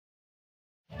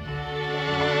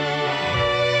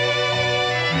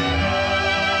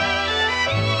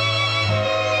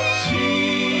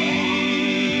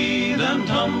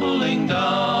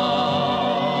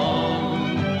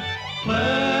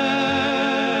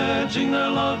dancing their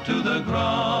love to the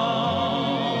ground.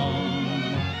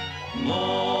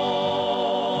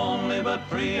 Lonely but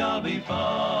free I'll be found,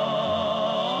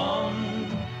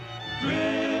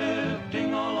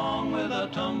 drifting along with a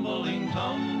tumbling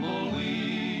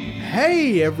tumbleweed.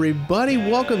 Hey everybody,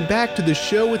 welcome back to the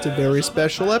show. It's a very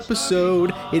special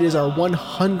episode. It is our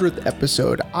 100th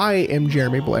episode. I am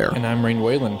Jeremy Blair. And I'm Rain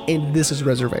Whalen. And this is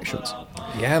Reservations.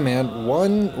 Yeah, man.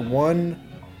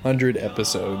 100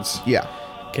 episodes. Yeah.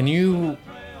 Can you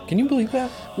believe that?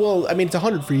 Well, I mean, it's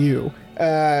 100 for you.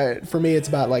 For me, it's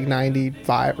about like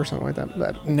 95 or something like that.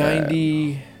 But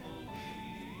 96.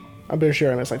 I'm pretty sure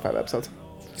I missed like 5 episodes.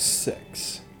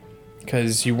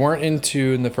 Because you weren't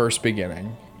into in the first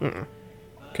beginning.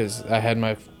 Because I had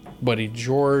my buddy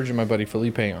George and my buddy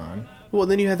Felipe on. Well,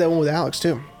 then you had that one with Alex,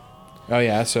 too. Oh,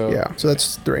 yeah. So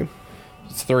that's 3.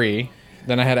 It's 3.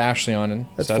 Then I had Ashley on, and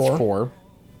That's so that's 4.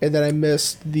 And then I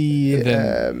missed the...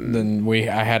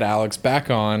 I had Alex back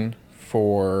on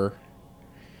for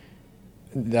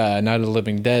Night of the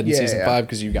Living Dead in season 5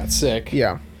 because you got sick.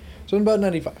 Yeah. So about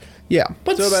 95. Yeah,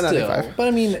 But so about still, 95. But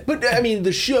I mean,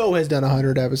 the show has done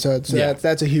 100 episodes, so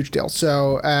that's a huge deal.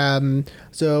 So,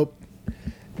 so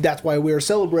that's why we're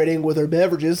celebrating with our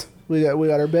beverages. We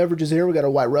got our beverages here. We got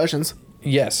our White Russians.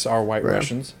 yes, our White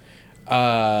Russians.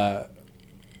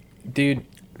 Dude,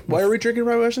 Why are we drinking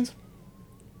White Russians?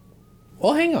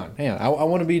 well, hang on. I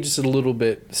want to be just a little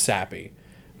bit sappy.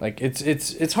 Like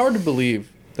it's hard to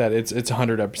believe that it's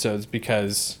 100 episodes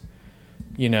because,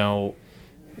 you know,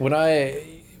 when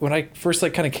I first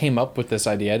like kind of came up with this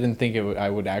idea, I didn't think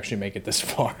I would actually make it this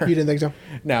far. You didn't think so?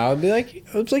 No, I'd be like,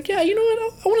 I was like, yeah, you know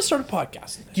what? I want to start a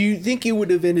podcast. Do you think you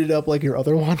would have ended up like your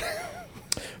other one?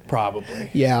 Probably.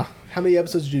 Yeah. How many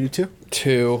episodes did you do?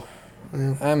 2.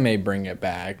 Yeah. I may bring it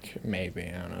back. Maybe.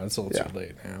 I don't know. It's a little too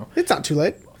late now. It's not too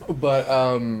late. But,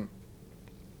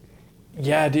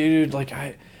 yeah, dude, like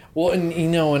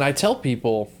and I tell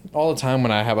people all the time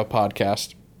when I have a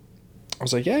podcast, I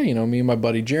was like, yeah, you know, me and my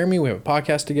buddy Jeremy, we have a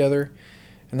podcast together.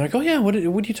 And they're like, oh, yeah, what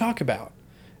do you talk about?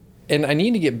 And I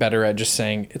need to get better at just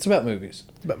saying, it's about movies.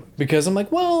 Because I'm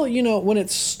like, well, you know, when it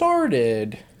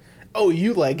started... Oh,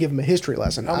 you like give them a history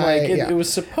lesson. I'm like, it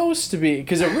was supposed to be...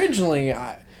 Because originally,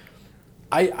 I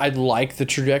like the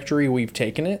trajectory we've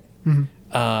taken it.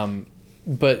 Mm-hmm.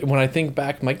 But when I think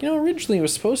back, I'm like, you know, originally it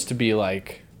was supposed to be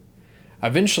like...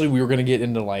 Eventually we were going to get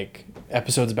into like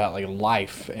episodes about like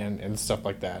life and stuff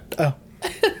like that. Oh.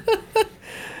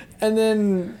 And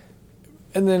then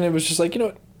it was just like, you know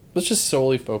what? Let's just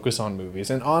solely focus on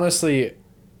movies. And honestly,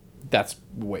 that's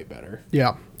way better.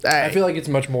 Yeah. I feel like it's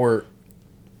much more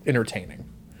entertaining.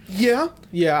 Yeah.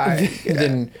 Yeah.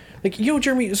 Than like, yo,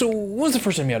 Jeremy, so when was the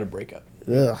first time you had a breakup?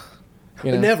 Ugh.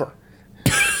 You know? Never.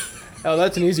 Oh,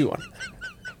 that's an easy one.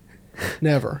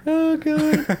 Never. Oh,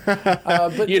 God.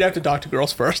 But you'd have to talk to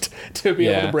girls first to be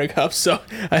able to break up. So,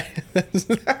 that's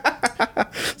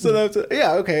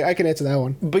okay. I can answer that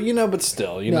one. But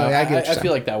still, I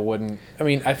feel like that wouldn't. I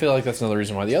mean, I feel like that's another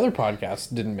reason why the other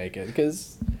podcast didn't make it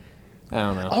because I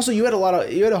don't know. Also, you had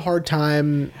a hard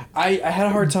time. I had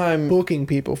a hard time booking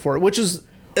people for it, which is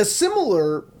a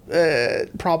similar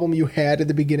problem you had at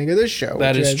the beginning of this show.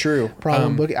 That is true.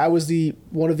 Problem booking. I was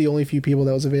one of the only few people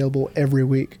that was available every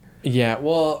week. Yeah,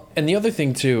 well, and the other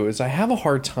thing too is I have a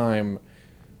hard time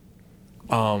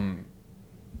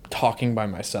talking by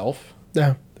myself.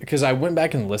 Yeah. Because I went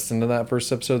back and listened to that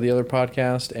first episode of the other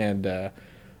podcast, and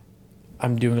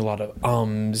I'm doing a lot of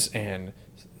ums and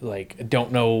like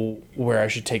don't know where I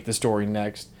should take the story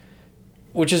next,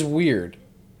 which is weird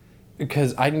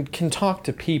because I can talk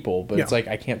to people, but it's like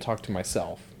I can't talk to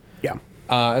myself. Yeah.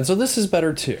 And so this is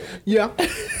better too. Yeah.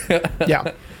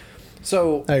 Yeah.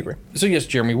 So I agree. So yes,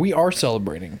 Jeremy, we are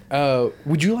celebrating.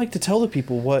 Would you like to tell the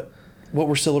people what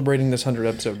we're celebrating this 100th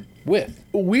episode with?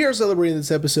 We are celebrating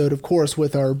this episode, of course,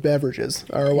 with our beverages,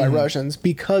 our White Russians,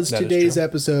 because today's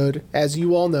episode, as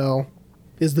you all know,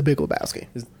 is The Big Lebowski.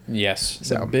 Yes,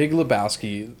 The Big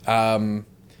Lebowski.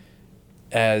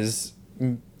 As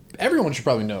everyone should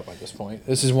probably know by this point,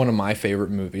 this is one of my favorite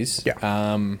movies.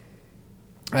 Yeah.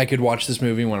 I could watch this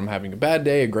movie when I'm having a bad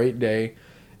day, a great day,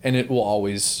 and it will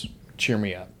always cheer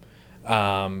me up.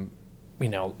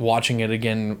 Watching it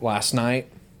again last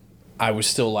night, I was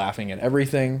still laughing at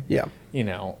everything. Yeah.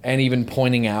 And even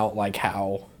pointing out like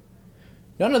how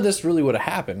none of this really would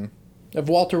have happened if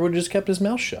Walter would have just kept his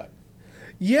mouth shut.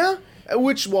 Yeah,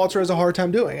 which Walter has a hard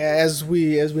time doing, as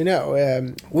we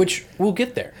know. Which we'll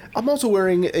get there. I'm also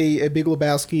wearing a Big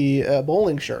Lebowski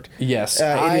bowling shirt. Yes,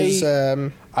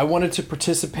 I wanted to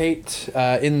participate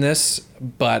in this,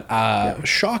 but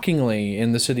shockingly,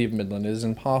 in the city of Midland, it is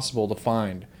impossible to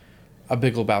find a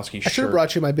Big Lebowski shirt. I should have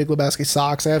brought you my Big Lebowski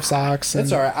socks. I have socks.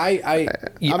 That's all right. I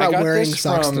not got wearing this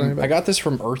socks from, tonight, but- I got this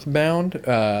from Earthbound.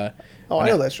 I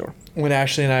know that store. When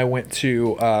Ashley and I went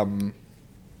to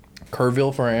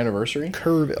Kerrville for our anniversary.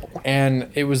 Kerrville. And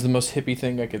it was the most hippie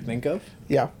thing I could think of.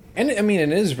 Yeah. And I mean,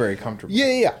 it is very comfortable.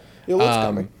 Yeah. It looks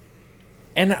comfy.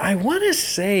 And I want to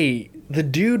say the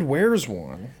dude wears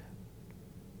one.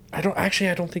 I don't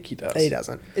think he does. He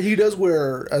doesn't. He does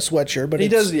wear a sweatshirt, but He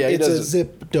it's, does, yeah, he it's does a it.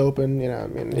 zipped open, I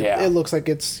mean, Yeah. it looks like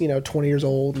it's, 20 years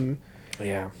old, and,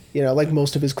 Yeah. like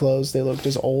most of his clothes, they look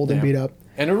just old and Yeah. beat up.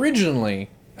 And originally,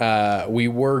 we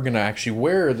were going to actually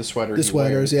wear the sweater. The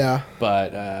sweaters, yeah.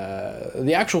 But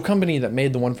the actual company that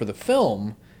made the one for the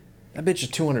film, that bitch is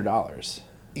 $200.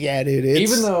 Yeah, dude. It's,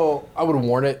 Even though I would have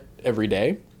worn it every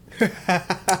day.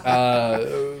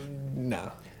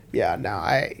 No. Yeah, no,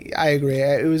 I agree.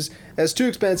 That's too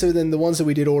expensive. Than the ones that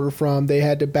we did order from, they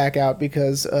had to back out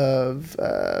because of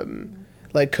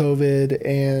like COVID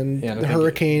and Yeah, and the I think-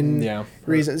 hurricane yeah.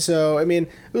 reason. So I mean,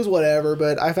 it was whatever.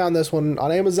 But I found this one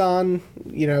on Amazon.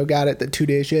 Got it the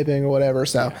 2-day shipping or whatever.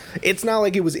 So it's not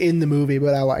like it was in the movie,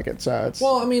 but I like it. So it's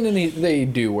Well, I mean, and they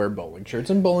do wear bowling shirts,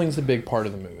 and bowling's a big part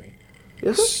of the movie.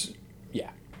 Is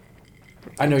Yeah.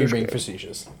 I know you're being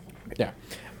facetious. Yeah.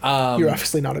 you're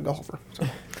obviously not a golfer. So.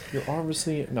 You're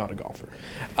obviously not a golfer.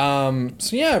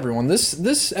 So yeah, everyone,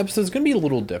 this episode is going to be a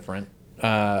little different.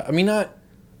 I mean, not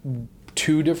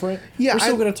too different. Yeah, We're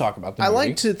still going to talk about the I movie.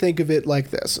 like to think of it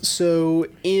like this. So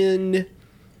in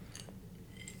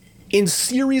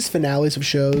series finales of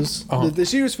shows, the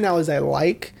series finales I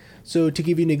like. So to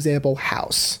give you an example,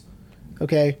 House.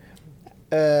 Okay,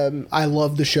 I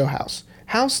love the show House.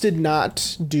 House did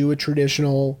not do a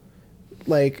traditional,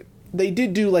 like they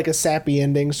did do like a sappy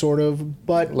ending sort of,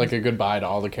 but like a goodbye to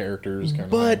all the characters. Kind of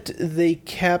but they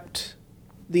kept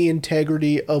the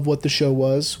integrity of what the show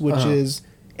was, which is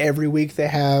every week they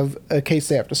have a case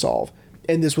they have to solve.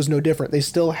 And this was no different. They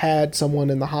still had someone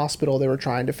in the hospital. They were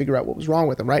trying to figure out what was wrong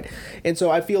with them, right? And so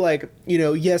I feel like,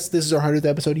 yes, this is our 100th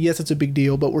episode. Yes, it's a big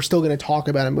deal, but we're still going to talk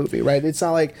about a movie, right? It's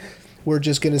not like we're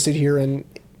just going to sit here and,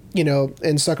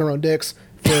 and suck our own dicks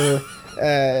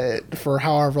for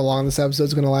however long this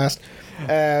episode's going to last.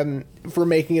 For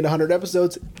making it 100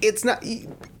 episodes. It's not.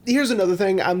 Here's another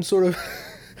thing. I'm sort of.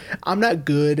 I'm not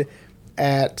good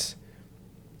at,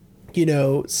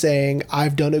 saying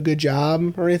I've done a good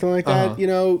job or anything like that.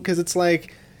 Because it's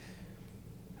like.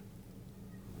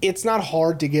 It's not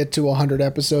hard to get to 100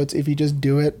 episodes if you just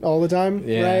do it all the time,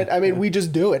 Yeah. right? I mean, we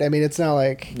just do it. I mean, it's not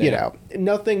like,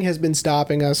 nothing has been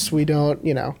stopping us. We don't,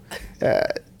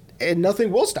 and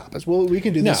nothing will stop us. We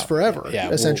can do this forever,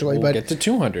 essentially. We'll but get to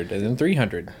 200 and then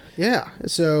 300. yeah,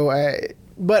 so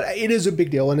but it is a big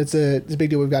deal, and it's a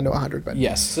big deal. We've gotten to 100, but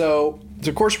Yes. So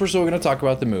of course we're still going to talk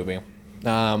about the movie.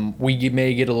 We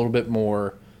may get a little bit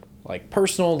more like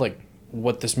personal, like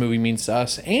what this movie means to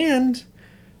us, and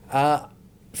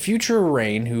future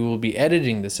Rain, who will be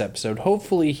editing this episode.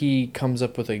 Hopefully he comes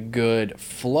up with a good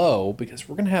flow because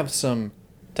we're going to have some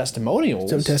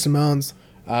testimonials. some testimonies.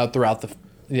 Throughout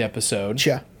the episode.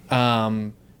 Yeah.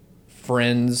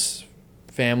 Friends,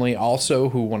 family also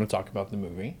who want to talk about the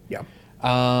movie. Yeah.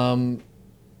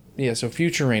 Yeah, so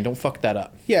Future Rain, don't fuck that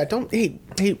up. Yeah, don't hey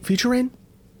Future Rain,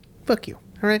 fuck you.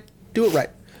 All right, do it right.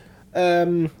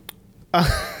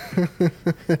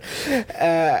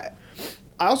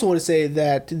 I also want to say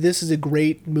that this is a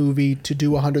great movie to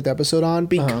do a 100th episode on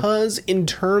because in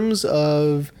terms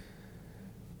of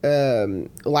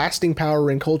lasting power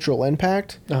and cultural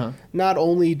impact, not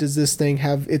only does this thing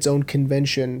have its own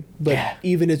convention, but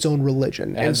even its own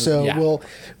religion. And so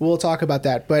we'll talk about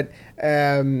that. But,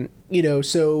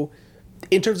 so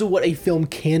in terms of what a film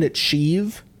can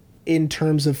achieve in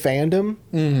terms of fandom,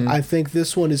 I think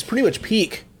this one is pretty much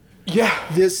peak. Yeah.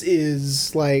 This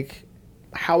is like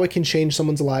how it can change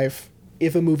someone's life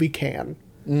if a movie can.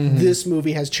 This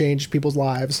movie has changed people's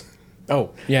lives. Oh,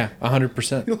 yeah,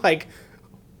 100%. Like,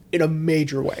 in a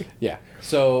major way. Yeah.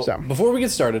 So before we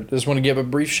get started, I just want to give a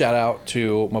brief shout out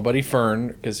to my buddy Fern,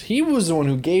 because he was the one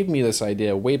who gave me this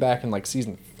idea way back in like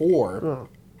season 4.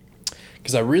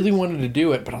 Because I really wanted to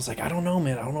do it, but I was like, I don't know,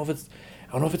 man. I don't know if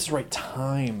it's the right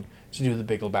time to do the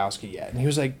Big Lebowski yet. And he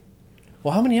was like,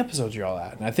 well, how many episodes are y'all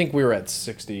at? And I think we were at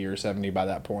 60 or 70 by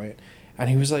that point. And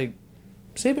he was like,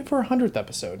 save it for a 100th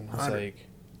episode. And I was like,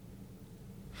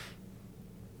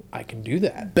 I can do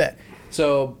that. Bet.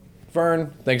 So,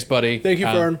 Fern, thanks, buddy. Thank you,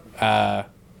 Fern. And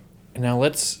now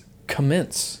let's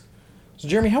commence. So,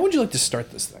 Jeremy, how would you like to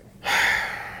start this thing?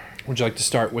 Would you like to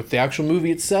start with the actual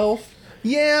movie itself?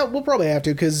 Yeah, we'll probably have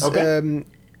to, because the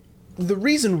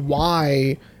reason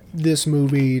why this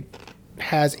movie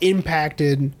has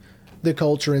impacted the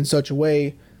culture in such a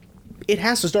way, it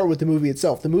has to start with the movie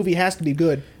itself. The movie has to be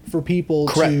good for people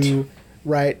Correct. to,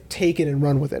 right, take it and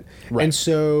run with it. Right. And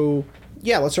so,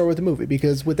 yeah, let's start with the movie,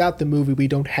 because without the movie, we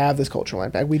don't have this cultural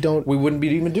impact. We wouldn't be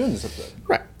even doing this episode.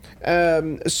 right.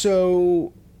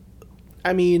 So,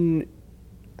 I mean,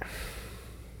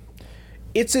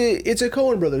 it's a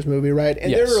Coen Brothers movie, right?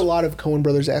 And Yes. there are a lot of Coen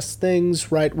Brothers-esque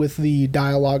things, right, with the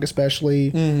dialogue, especially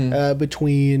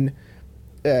between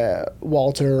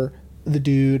Walter, the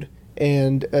dude,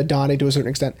 and Donnie to a certain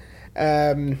extent.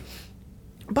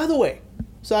 By the way,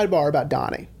 sidebar about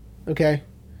Donnie, okay?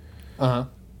 Uh-huh.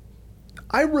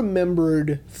 I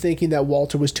remembered thinking that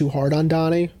Walter was too hard on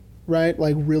Donnie, right?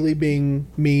 Like really being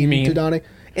mean to Donnie.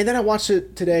 And then I watched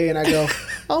it today and I go,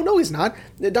 oh, no, he's not.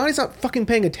 Donnie's not fucking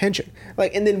paying attention.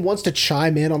 Like, and then wants to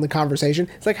chime in on the conversation.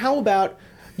 It's like, how about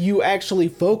you actually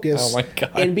focus Oh my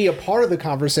God. and be a part of the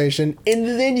conversation, and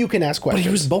then you can ask But questions.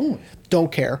 he was bowling.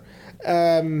 Don't care.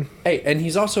 Hey, and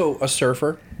he's also a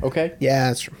surfer, okay? Yeah,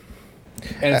 that's true.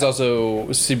 And it's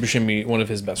also Steve Buscemi, one of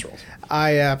his best roles.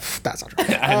 That's not true.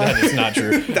 That is not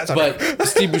true. That's not but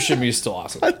Steve Buscemi is still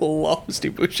awesome. I love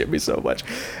Steve Buscemi so much.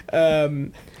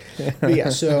 But yeah,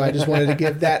 so I just wanted to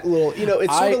give that little,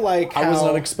 it's sort of like I was how-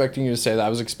 not expecting you to say that. I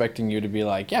was expecting you to be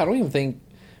like, yeah, I don't even think,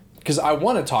 because I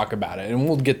want to talk about it, and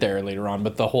we'll get there later on,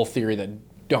 but the whole theory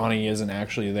that Donnie isn't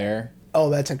actually there. Oh,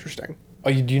 that's interesting.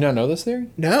 Oh, do you not know this theory?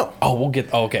 No. Oh, we'll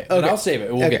get, okay. Then I'll save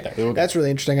it. We'll get there. We'll get That's really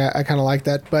interesting. I kind of like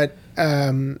that. But,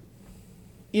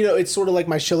 it's sort of like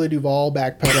my Shelley Duvall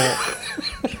backpedal.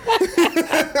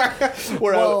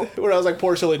 where I was like,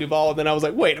 poor Shelley Duvall. And then I was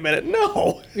like, wait a minute.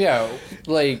 No. Yeah,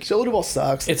 like, Shelley Duvall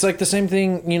sucks. it's like the same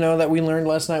thing, that we learned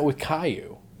last night with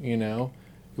Caillou,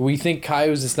 We think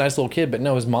Caillou's this nice little kid, but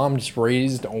no, his mom just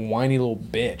raised a whiny little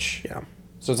bitch. Yeah.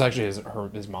 So it's actually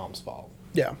his mom's fault.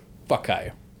 Yeah. Fuck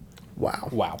Caillou. Wow.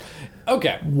 Wow.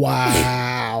 Okay.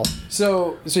 Wow.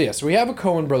 So we have a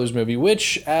Coen Brothers movie,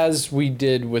 which, as we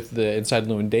did with the Inside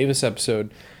Llewyn Davis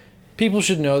episode, people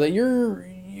should know that you're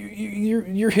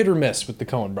hit or miss with the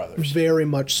Coen Brothers. Very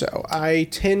much so. I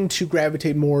tend to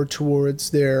gravitate more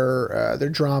towards their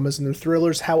dramas and their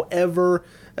thrillers. However,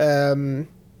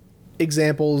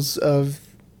 examples of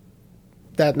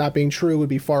that not being true would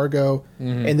be Fargo,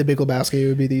 and The Big Lebowski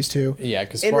would be these two. Yeah,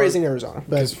 because and Raising Arizona.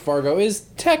 Because But Fargo is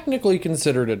technically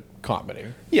considered a comedy.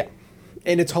 yeah,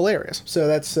 and it's hilarious. So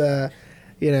that's and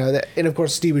of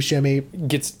course Steve Buscemi,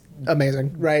 Gets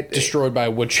amazing, right? destroyed by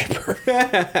a wood chipper.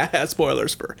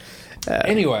 Spoilers for.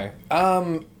 Anyway,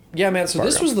 yeah, man. So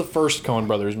this was the first Coen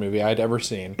Brothers movie I'd ever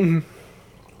seen.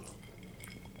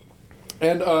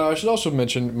 And I should also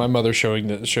mention my mother showing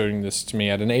this to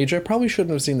me at an age I probably shouldn't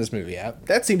have seen this movie at.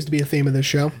 That seems to be a theme of this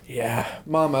show. Yeah,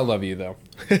 Mom, I love you though.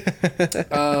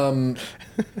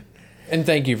 And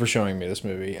thank you for showing me this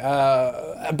movie.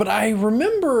 But I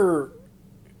remember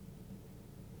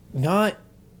not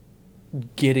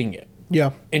getting it,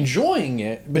 Yeah. enjoying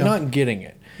it, but Yeah. not getting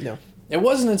it. No. It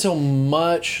wasn't until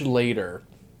much later,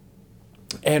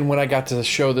 and when I got to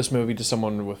show this movie to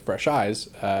someone with fresh eyes,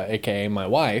 aka my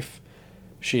wife,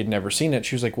 she had never seen it.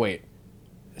 She was like, "Wait,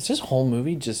 is this whole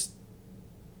movie just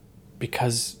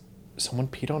because someone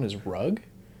peed on his rug?"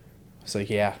 I was like,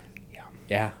 "Yeah,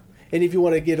 yeah." And if you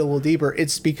want to get a little deeper,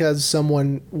 it's because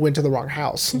someone went to the wrong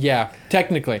house. Yeah,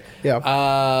 technically.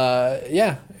 Yeah.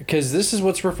 Yeah, because this is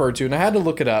what's referred to, and I had to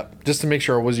look it up just to make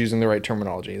sure I was using the right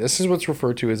terminology. This is what's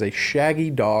referred to as a shaggy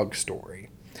dog story,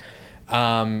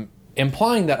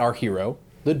 implying that our hero,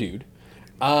 the dude,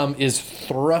 is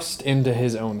thrust into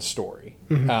his own story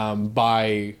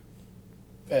by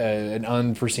an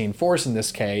unforeseen force, in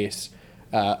this case,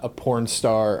 a porn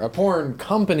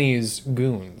company's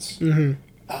goons.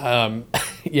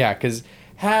 Yeah, because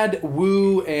had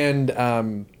Wu and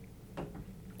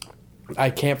I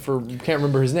can't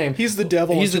remember his name. He's the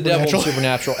devil. He's the in devil in Supernatural.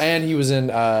 Supernatural, and he was in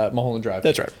Mulholland Drive.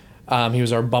 That's right. He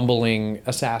was our bumbling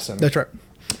assassin. That's right.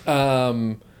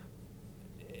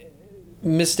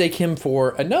 Mistake him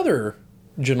for another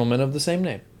gentleman of the same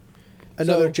name.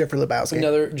 Another So- Jeffrey Lebowski.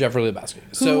 Another Jeffrey Lebowski.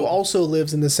 who also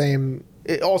lives in the same.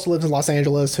 It also lives in Los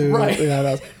Angeles. Who? Right.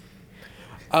 That's-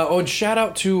 And shout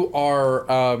out to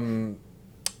our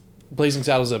Blazing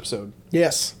Saddles episode.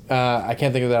 yes. I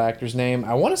can't think of that actor's name.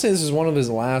 I want to say this is one of his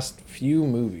last few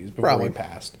movies before Probably. he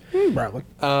passed. Probably.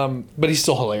 But he's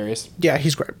still hilarious. Yeah,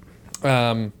 he's great.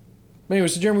 Anyway,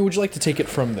 so Jeremy, would you like to take it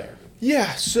from there?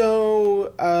 Yeah.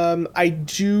 So I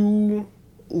do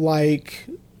like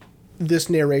this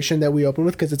narration that we open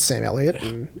with because it's Sam Elliott.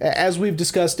 And as we've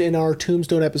discussed in our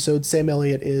Tombstone episode, Sam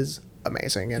Elliott is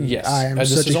amazing, and Yes. I am this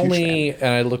such is a huge only, fan. and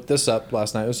I looked this up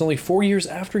last night. It was only 4 years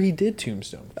after he did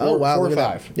Tombstone. Oh, wow, 4 or look at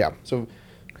that. 5. Yeah. So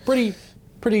pretty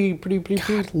pretty.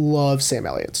 Love Sam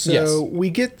Elliott. So Yes. we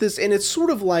get this, and it's sort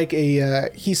of like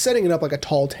he's setting it up like a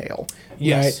tall tale.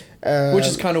 Yes. Right? Which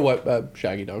is kind of what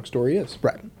Shaggy Dog Story is.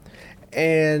 Right.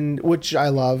 And which I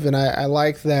love, and I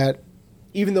like that.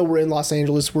 Even though we're in Los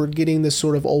Angeles, we're getting this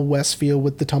sort of old West feel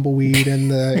with the tumbleweed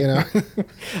and the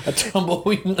A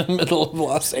tumbleweed in the middle of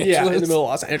Los Angeles. yeah, in the middle of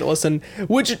Los Angeles, and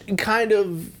which kind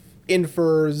of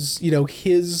infers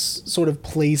his sort of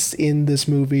place in this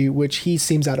movie, which he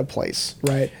seems out of place,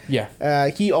 right? Yeah.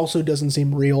 He also doesn't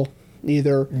seem real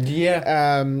either.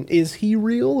 Yeah. Is he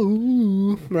real?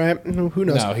 Ooh, right? Who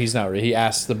knows? No, he's not real. He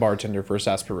asked the bartender for a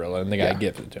sarsaparilla, and the guy Yeah.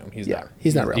 gives it to him. He's Yeah, not.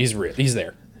 he's not real. He's real. He's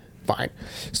there. Fine.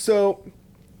 So,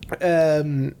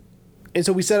 and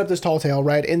so we set up this tall tale,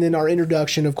 right? And then our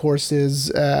introduction, of course, is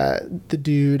the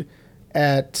dude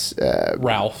at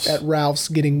Ralph's. At Ralph's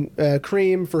getting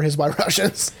cream for his White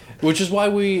Russians. Which is why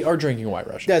we are drinking White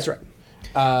Russian. That's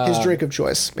right. His drink of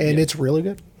choice, and it's really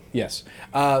good. Yes.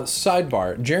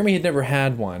 Sidebar. Jeremy had never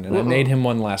had one, and I made him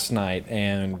one last night,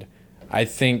 and I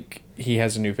think he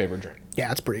has a new favorite drink.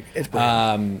 Yeah, it's pretty. It's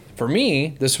pretty. For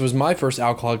me, this was my first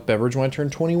alcoholic beverage when I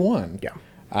turned 21. Yeah.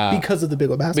 Because of the Big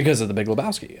Lebowski. Because of the Big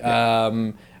Lebowski.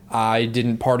 Yeah. I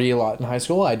didn't party a lot in high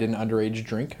school. I didn't underage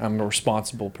drink. I'm a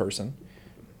responsible person.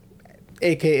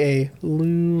 AKA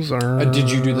loser.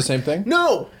 Did you do the same thing?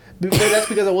 No, but that's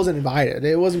because I wasn't invited.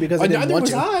 It wasn't because I didn't Neither want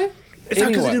was to. I. It's not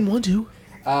because I Anyway. didn't want to.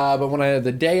 But when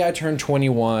the day I turned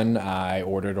 21, I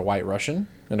ordered a White Russian,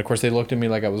 and of course they looked at me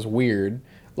like I was weird.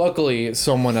 Luckily,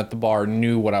 someone at the bar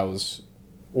knew what I was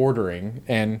ordering,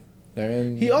 and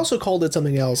He also called it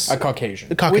something else. a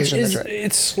Caucasian. A Caucasian, which is that's right.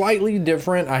 it's slightly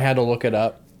different. I had to look it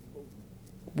up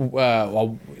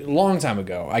a long time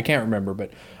ago. I can't remember,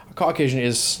 but a Caucasian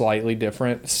is slightly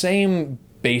different. Same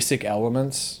basic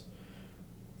elements.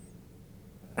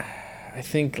 I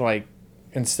think like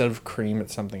instead of cream,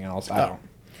 it's something else. I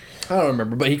don't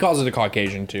remember, but he calls it a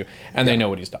Caucasian too, and they know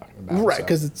what he's talking about. Right, so.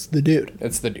 because it's the dude.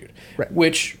 It's the dude. Right.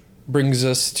 Which brings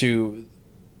us to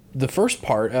the first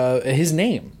part, his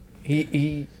name.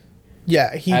 He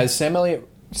Yeah, he as Sam Elliott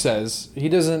says, he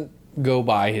doesn't go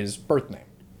by his birth name,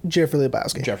 Jeffrey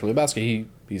Lebowski. Jeffrey Lebowski.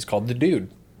 He's called the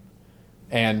dude.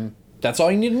 And that's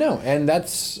all you need to know. And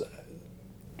that's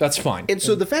fine. And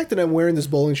so the fact that I'm wearing this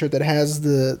bowling shirt that has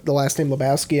the last name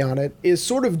Lebowski on it is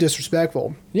sort of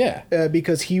disrespectful. Yeah.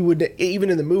 Because he would, even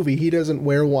in the movie, he doesn't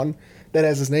wear one that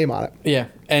has his name on it. Yeah.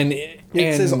 And It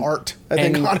says art, I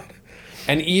think, on it.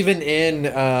 And even in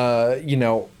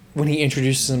when he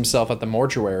introduces himself at the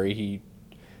mortuary, he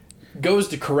goes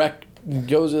but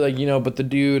the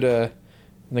dude, and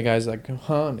the guy's like,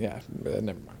 huh? Yeah,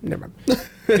 never mind. Never mind.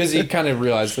 Because he kind of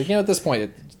realized, at this point,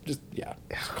 it's just,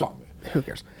 call me. Who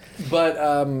cares?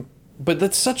 But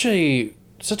that's such a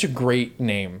great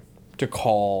name to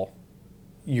call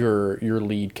your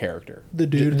lead character. The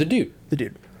dude. The dude. The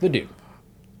dude. The dude.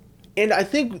 And I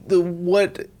think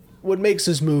what makes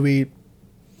this movie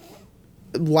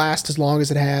last as long as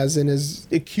it has and has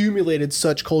accumulated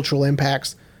such cultural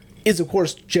impacts is, of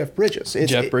course, Jeff Bridges.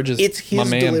 Jeff Bridges, It's his my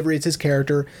man. delivery. It's his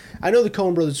character. I know the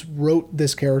Coen brothers wrote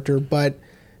this character, but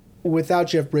without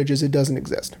Jeff Bridges, it doesn't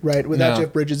exist, right? Without No.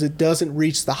 Jeff Bridges, it doesn't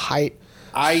reach the height.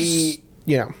 I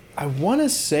I want to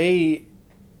say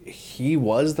he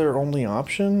was their only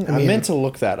option. I mean- meant to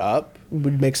look that up.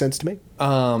 would make sense to me.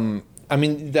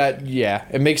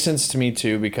 It makes sense to me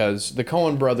too, because the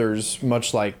Coen brothers,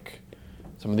 much like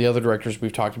some of the other directors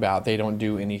we've talked about, they don't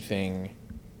do anything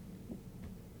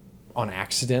on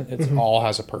accident. It all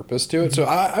has a purpose to it. So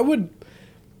I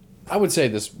would say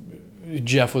this,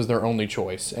 Jeff was their only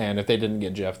choice, and if they didn't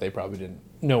get Jeff, they probably didn't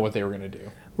know what they were going to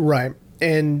do. Right.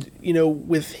 And,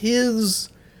 with his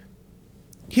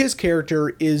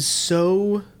character is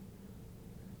so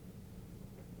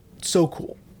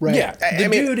cool, right? Yeah, the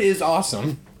dude is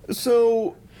awesome.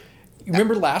 So, You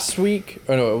remember last week?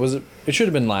 Oh no, it should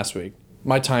have been last week.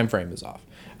 My time frame is off.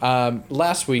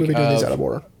 Last week we've been doing these out of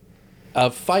order.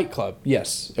 Fight Club.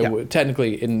 Yes, Yeah.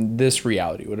 Technically in this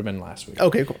reality it would have been last week.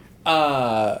 Okay, cool.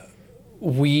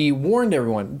 We warned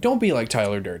everyone, don't be like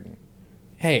Tyler Durden.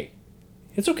 Hey,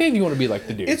 it's okay if you want to be like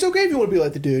the dude. It's okay if you want to be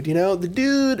like the dude, The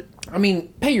dude, I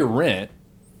mean, pay your rent,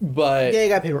 but yeah, you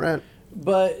gotta pay rent.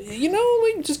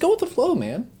 just go with the flow,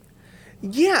 man.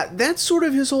 Yeah, that's sort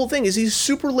of his whole thing. Is he's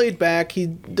super laid back. He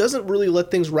doesn't really let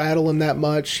things rattle him that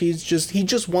much. He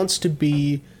just wants to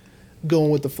be going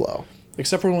with the flow.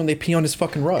 Except for when they pee on his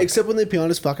fucking rug. Except when they pee on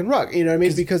his fucking rug. You know what I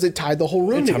mean? Because it tied the whole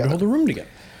room It's time together. to hold the room together.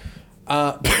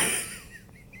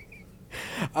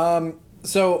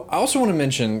 So I also want to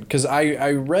mention, because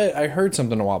I heard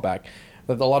something a while back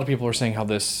that a lot of people are saying how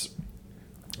this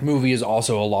movie is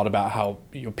also a lot about how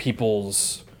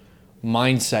people's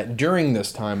mindset during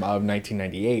this time of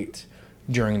 1998,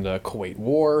 during the Kuwait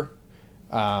War,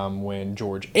 when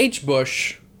George H.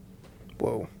 Bush,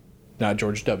 Whoa. not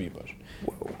George W. Bush,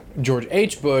 Whoa. George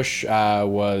H. Bush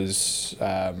was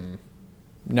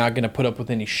not going to put up with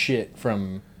any shit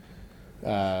from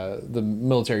the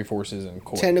military forces in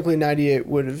Kuwait. Technically, 98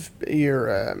 would have...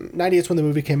 98's when the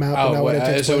movie came out. Oh, but when it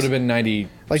takes so it would place. have been 90...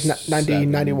 Like 90,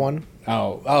 91.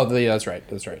 Oh, yeah, that's right.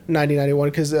 90, 91.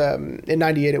 Because in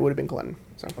 98, it would have been Clinton.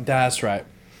 So. That's right.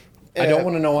 I don't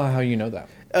want to know how you know that.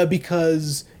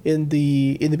 Because in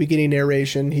the beginning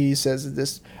narration, he says that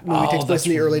this movie takes place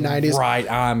in the early 90s. Right.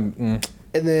 And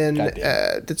then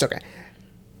that's okay.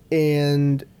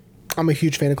 And I'm a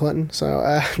huge fan of Clinton, so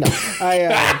no,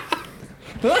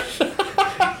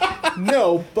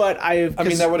 no, but I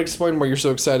mean, that would explain why you're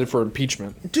so excited for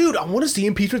impeachment. dude, I want to see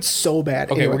impeachment so bad.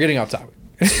 Okay, Anyway, we're getting off topic.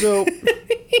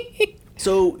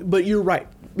 but you're right,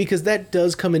 because that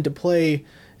does come into play,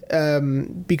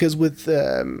 because with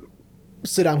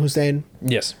Saddam Hussein,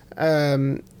 Yes.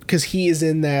 because he is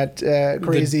in that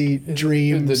crazy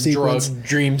dream the sequence. drug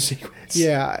dream sequence.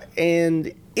 Yeah,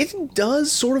 and it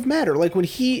does sort of matter. Like when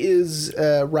he is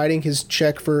writing his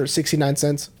check for 69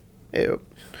 cents. Ew.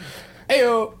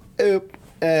 Ayo. Ew.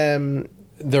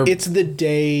 It's the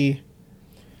day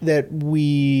that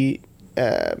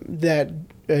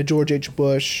George H.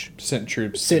 Bush Sent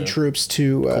troops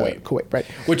to Kuwait, right?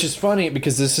 Which is funny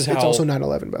because this is how... It's also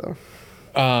 9/11, by the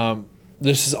way.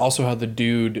 This is also how the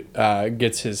dude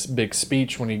gets his big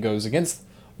speech when he goes against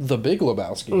the Big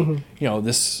Lebowski. Mm-hmm. You know,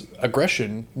 this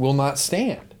aggression will not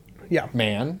stand, Yeah.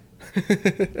 man.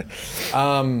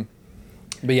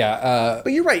 But yeah,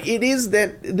 But you're right. It is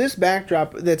that this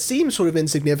backdrop that seems sort of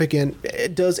insignificant,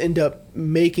 it does end up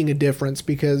making a difference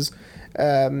because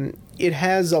it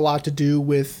has a lot to do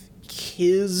with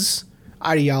his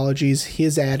ideologies,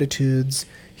 his attitudes,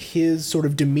 his sort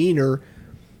of demeanor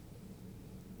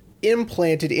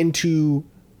implanted into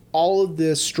all of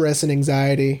this stress and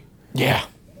anxiety yeah,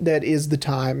 that is the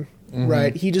time,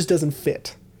 right? He just doesn't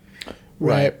fit.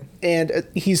 Right. And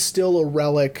he's still a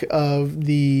relic of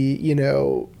the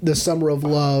summer of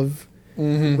love,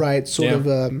 right? Sort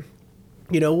Yeah.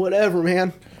 of, whatever,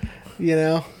 man,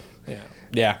 yeah.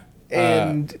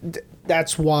 And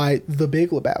that's why the Big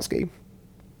Lebowski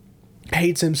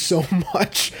hates him so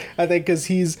much. I think because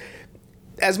he's,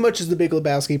 as much as the Big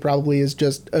Lebowski probably is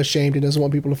just ashamed and doesn't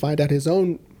want people to find out his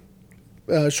own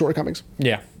shortcomings.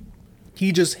 Yeah.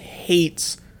 He just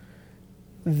hates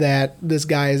that this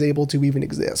guy is able to even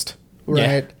exist,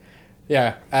 right?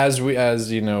 Yeah. As we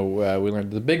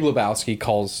learned, the Big Lebowski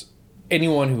calls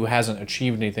anyone who hasn't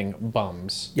achieved anything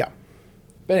bums. Yeah.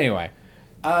 But anyway,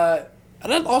 and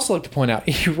I'd also like to point out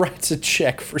he writes a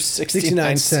check for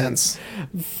 69 cents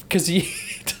because he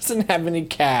doesn't have any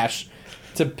cash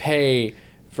to pay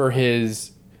for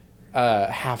his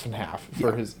half and half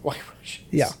for his White Russians.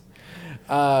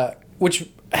 Yeah. Which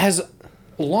has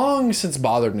long since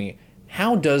bothered me.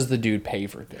 How does the dude pay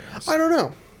for things? I don't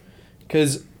know.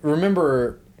 Because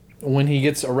remember, when he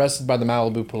gets arrested by the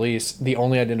Malibu police, the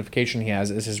only identification he has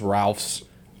is his Ralph's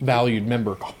valued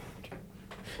member card.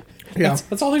 Yeah.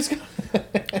 That's all he's got.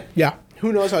 Yeah.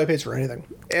 Who knows how he pays for anything?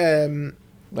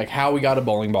 Like how he got a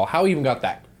bowling ball, how he even got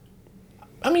that.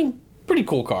 I mean, pretty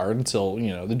cool card until,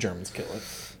 the Germans kill it.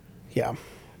 Yeah.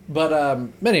 But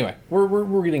anyway,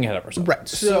 we're getting ahead of ourselves. Right.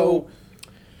 So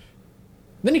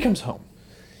then he comes home.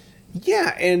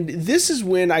 Yeah, and this is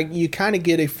when you kind of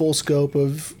get a full scope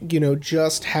of,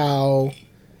 just how,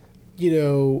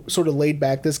 sort of laid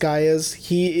back this guy is.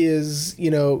 He is,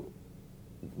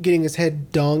 getting his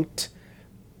head dunked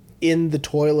in the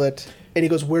toilet, and he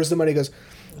goes, "Where's the money?" He goes,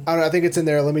 "I don't know, I think it's in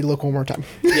there. Let me look one more time."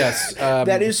 Yes.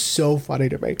 That is so funny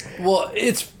to me. Well,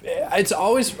 it's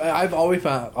always, I've always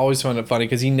found it funny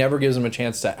because he never gives him a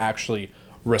chance to actually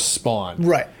respond.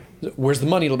 Right. Where's the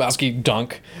money, Lebowski?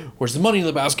 Dunk. Where's the money,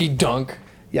 Lebowski? Dunk.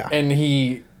 Yeah.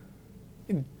 And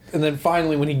then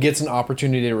finally, when he gets an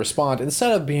opportunity to respond,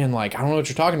 instead of being like, "I don't know what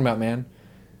you're talking about, man,"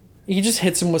 he just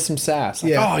hits him with some sass.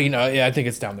 Like, Yeah. "Oh, I think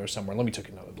it's down there somewhere. Let me take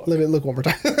another look." Let me look one more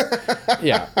time.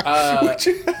 Yeah.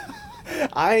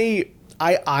 I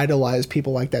idolize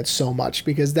people like that so much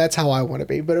because that's how I want to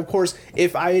be. But of course,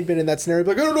 if I had been in that scenario, I'd be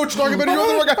like, "I don't know what you're talking about.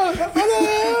 Oh my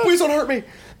God. Please don't hurt me."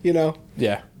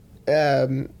 Yeah.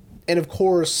 And of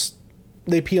course,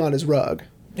 they pee on his rug.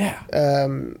 Yeah. At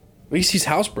least he's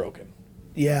housebroken.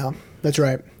 Yeah, that's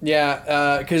right.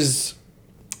 Yeah, because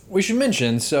we should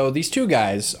mention, so these two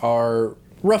guys are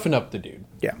roughing up the dude.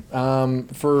 Yeah.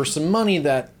 For some money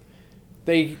that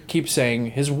they keep saying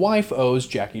his wife owes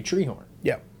Jackie Treehorn.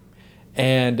 Yeah.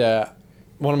 And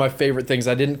one of my favorite things,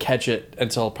 I didn't catch it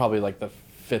until probably like the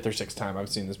 5th or 6th time I've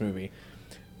seen this movie.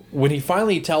 When he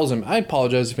finally tells him, I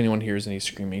apologize if anyone hears any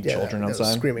screaming children those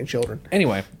outside. Screaming children.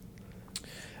 Anyway,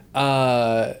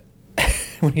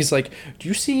 when he's like, do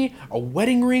you see a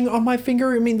wedding ring on my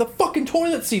finger? I mean, the fucking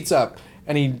toilet seat's up.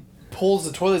 And he pulls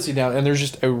the toilet seat down, and there's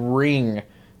just a ring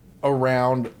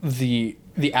around the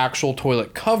actual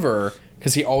toilet cover,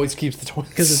 because he always keeps the toilet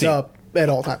seat. Because it's up at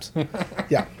all times.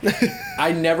 Yeah.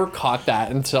 I never caught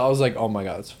that until I was like, oh my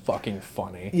god, it's fucking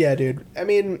funny. Yeah, dude. I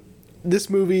mean, this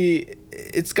movie,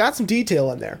 it's got some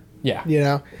detail in there. Yeah. You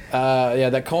know? Yeah,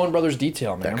 that Coen Brothers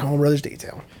detail, man. Coen Brothers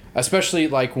detail. Especially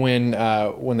like when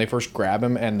they first grab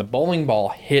him and the bowling ball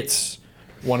hits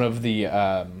one of the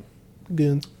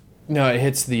Goons. no, it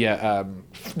hits the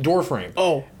door frame.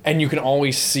 Oh. And you can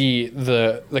always see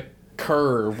the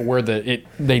curve where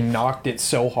they knocked it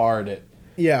so hard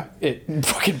Yeah. it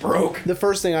fucking broke. The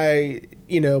first thing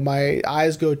my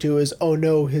eyes go to is, oh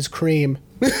no, his cream.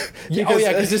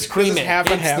 Because his cream it's half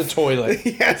and hits half. the toilet.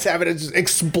 Yeah, it's half and it just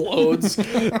explodes.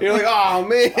 You're like, oh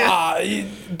man.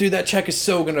 Dude, that check is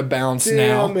so gonna bounce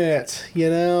now. Damn it. You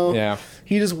know? Yeah.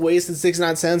 He just wasted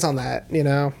 69 cents on that, you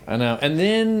know? I know. And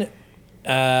then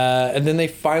they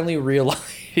finally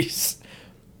realize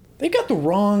they got the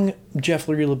wrong Jeff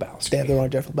Lee Lebowski. They have the wrong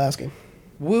Jeff Lebowski.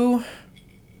 Woo.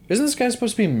 Isn't this guy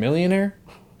supposed to be a millionaire?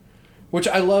 Which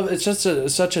I love. It's just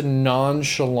such a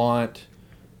nonchalant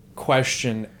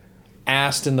question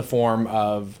asked in the form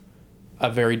of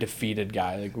a very defeated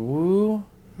guy. Like, woo.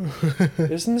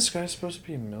 Isn't this guy supposed to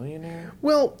be a millionaire?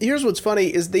 Well, here's what's funny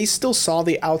is they still saw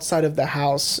the outside of the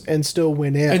house and still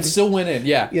went in. And still went in,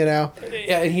 yeah. You know?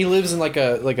 Yeah, and he lives in like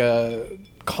a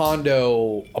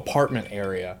condo apartment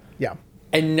area. Yeah.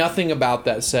 And nothing about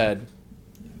that said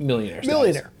millionaire.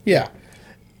 Millionaire. Yeah.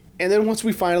 And then once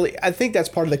we finally, I think that's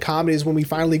part of the comedy is when we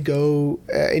finally go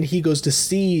and he goes to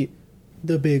see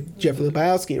the big Jeff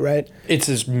Lebowski, right? It's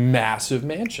this massive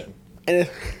mansion. And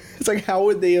it's like, how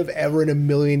would they have ever in a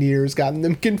million years gotten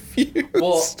them confused?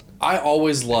 Well, I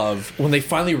always love when they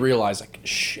finally realize, like,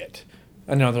 shit.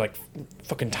 I know they're like,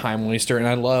 fucking time waster. And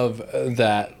I love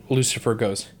that Lucifer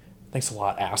goes, thanks a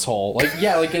lot, asshole. Like,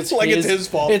 yeah, like it's Like it's his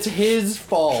fault. It's his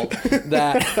fault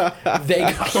that they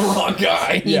got the wrong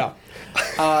guy. Yeah.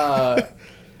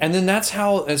 And then that's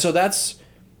how, and so that's,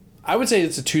 I would say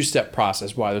it's a two-step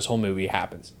process why this whole movie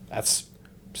happens. That's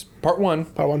part one.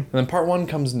 Part one. And then part one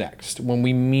comes next when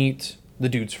we meet the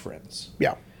dude's friends.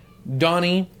 Yeah.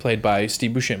 Donnie, played by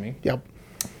Steve Buscemi. Yep.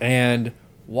 And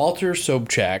Walter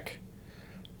Sobchak,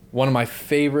 one of my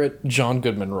favorite John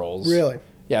Goodman roles. Really?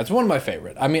 Yeah, it's one of my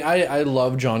favorite. I mean, I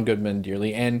love John Goodman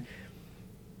dearly, and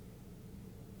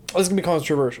this is going to be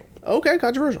controversial. Okay,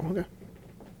 controversial. Okay.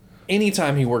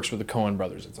 Anytime he works with the Coen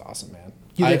brothers, it's awesome, man.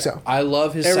 You think so? I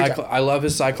love his Every time. I love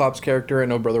his Cyclops character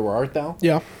in Oh Brother Where Art Thou?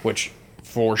 Yeah. Which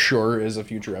for sure is a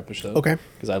future episode. Okay.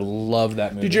 Because I love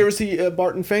that movie. Did you ever see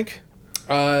Barton Fink?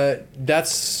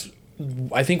 That's,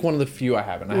 I think, one of the few I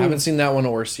haven't. I haven't seen that one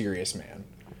or Serious Man.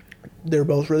 They're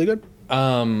both really good.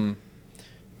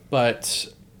 But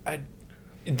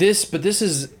this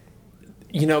is,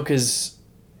 because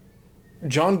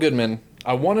John Goodman,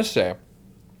 I want to say,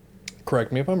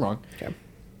 correct me if I'm wrong. Okay.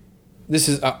 This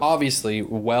is obviously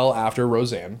well after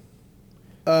Roseanne.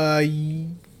 I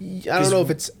don't know if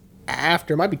it's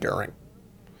after. It might be during.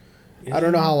 I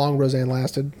don't know how long Roseanne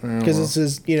lasted. Because this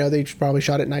is, they probably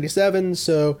shot it in 97,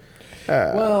 so...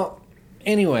 Well,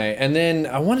 anyway, and then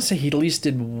I want to say he at least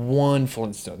did one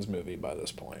Flintstones movie by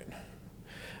this point.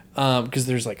 Because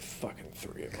there's like fucking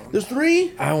 3 of them. There's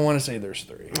 3? I want to say there's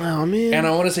 3. Oh, man. And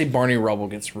I want to say Barney Rubble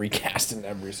gets recast in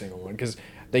every single one. Because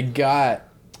they got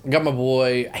my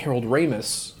boy Harold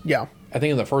Ramis. Yeah. I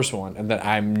think in the first one, and then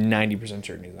I'm 90%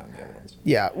 certain he's not in the other ones.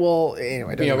 Yeah, well,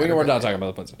 anyway. We're not talking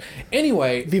about the Flintstones.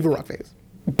 Anyway. Viva Rock Vegas.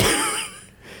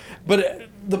 But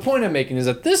the point I'm making is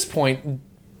at this point,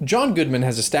 John Goodman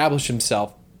has established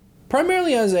himself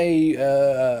primarily as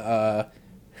a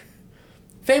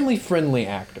family-friendly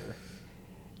actor.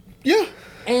 Yeah.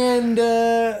 And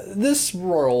this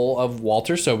role of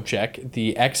Walter Sobchak,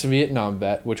 the ex-Vietnam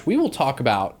vet, which we will talk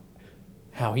about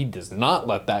how he does not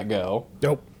let that go.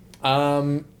 Nope.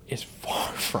 Is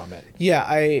far from it.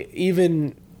 Yeah,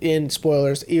 even in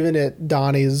spoilers, even at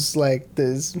Donnie's, like,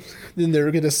 this, then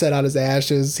they're going to set out his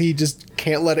ashes. He just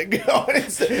can't let it go.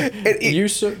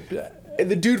 And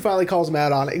the dude finally calls him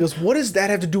out on it. He goes, what does that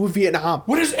have to do with Vietnam?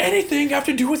 What does anything have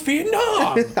to do with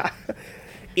Vietnam?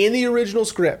 In the original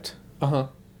script,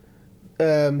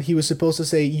 he was supposed to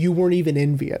say, you weren't even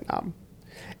in Vietnam.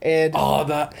 And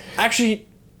actually,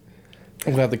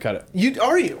 I'm glad they cut it.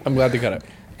 Are you? I'm glad they cut it.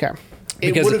 Okay.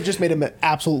 It Because would have just made him an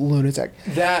absolute lunatic.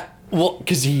 That Well,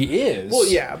 because he is. Well,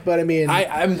 yeah, but I mean,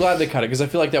 I'm glad they cut it because I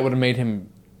feel like that would have made him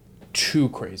too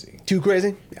crazy. too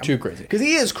crazy. Too crazy. Because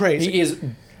he is crazy. He is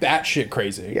batshit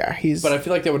crazy. Yeah, he's But I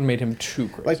feel like that would have made him too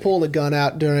crazy. like pulling a gun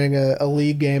out during a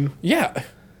league game. Yeah.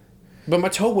 But my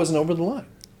toe wasn't over the line.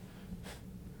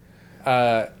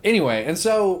 Anyway, and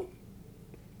so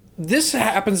this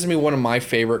happens to be one of my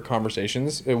favorite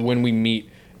conversations when we meet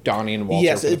Donnie and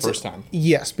Walter for the first time.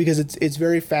 Yes, because it's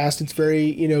very fast. It's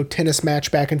very tennis match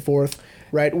back and forth,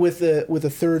 right? With a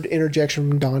third interjection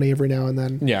from Donnie every now and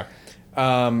then. Yeah.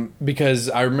 Because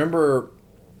I remember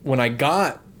when I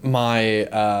got my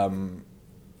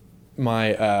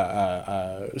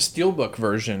Steelbook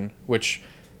version, which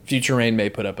Future Rain may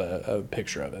put up a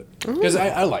picture of it because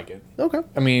I like it. Okay.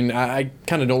 I mean, I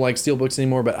kind of don't like Steelbooks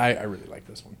anymore, but I really like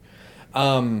this one.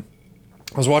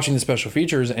 I was watching the special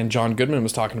features, and John Goodman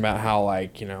was talking about how,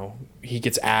 like, he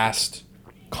gets asked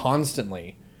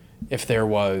constantly if there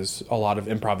was a lot of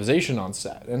improvisation on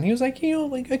set, and he was like,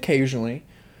 like occasionally.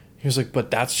 He was like,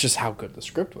 but that's just how good the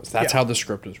script was. That's how the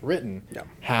script was written. Yeah.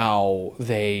 How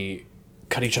they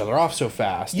cut each other off so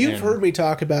fast. You've heard me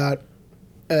talk about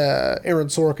Aaron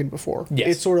Sorkin before.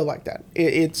 Yes. It's sort of like that.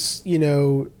 It's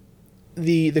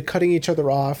the cutting each other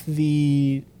off,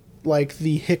 the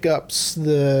hiccups,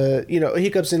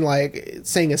 hiccups in like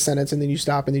saying a sentence and then you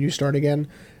stop and then you start again.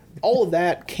 All of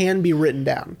that can be written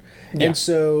down. Yeah. And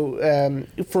so,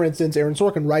 for instance, Aaron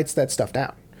Sorkin writes that stuff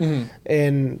down. Mm-hmm.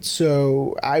 And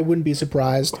so I wouldn't be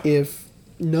surprised if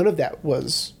none of that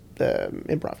was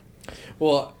improv.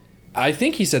 Well, I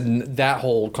think he said that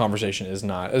whole conversation is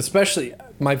not, especially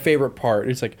my favorite part.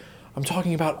 It's like, I'm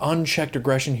talking about unchecked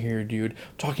aggression here, dude. I'm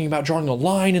talking about drawing a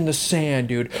line in the sand,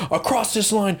 dude. Across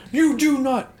this line, you do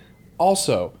not.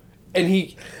 Also,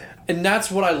 and that's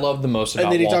what I love the most about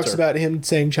Walter. And then he Walter. talks about him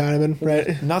saying Chinaman,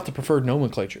 right? Not the preferred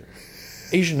nomenclature.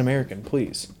 Asian American,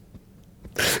 please.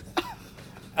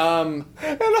 And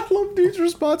I love dude's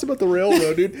response about the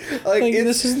railroad, dude. Like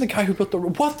this isn't the guy who built the.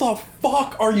 What the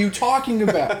fuck are you talking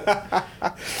about?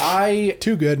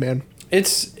 Too good, man.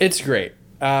 It's great.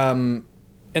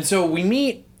 And so we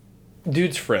meet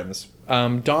dude's friends.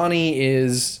 Donnie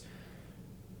is.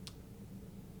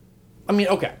 I mean,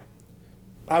 okay.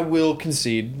 I will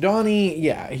concede. Donnie,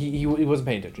 yeah, he wasn't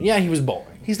paying attention. Yeah, he was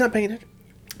bowling. He's not paying attention.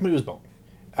 But he was bowling.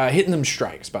 Hitting them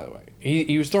strikes, by the way.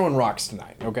 He was throwing rocks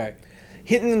tonight, okay?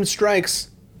 Hitting them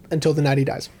strikes until the night he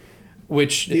dies.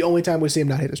 Which the only time we see him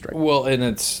not hit a strike. Well, and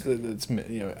it's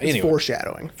anyway.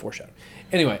 Foreshadowing.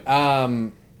 Anyway,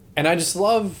 and I just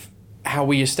love how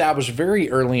we established very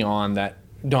early on that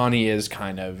Donnie is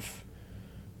kind of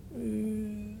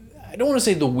I don't want to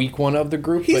say the weak one of the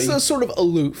group. He's sort of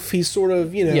aloof. He's sort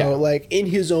of like in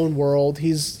his own world.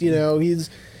 He's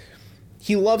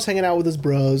he loves hanging out with his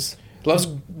bros. Loves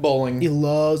bowling. He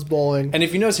loves bowling. And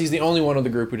if you notice, he's the only one of the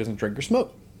group who doesn't drink or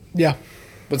smoke. Yeah.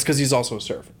 But it's because he's also a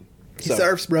surfer. He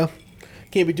surfs, bro.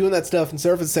 Can't be doing that stuff and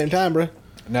surf at the same time, bro.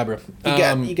 Nah, bro.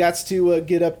 You got to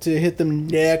get up to hit them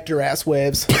nectar ass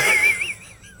waves.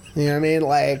 You know what I mean?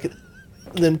 Like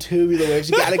them tubular waves.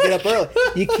 You got to get up early.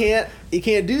 You can't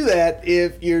do that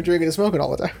if you're drinking and smoking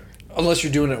all the time. Unless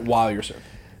you're doing it while you're surfing.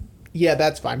 Yeah,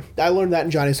 that's fine. I learned that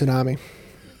in Johnny Tsunami.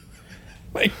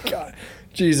 My God.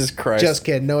 Jesus Christ. Just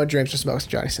kidding. No one drinks or smokes in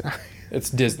Johnny Tsunami. It's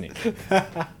Disney.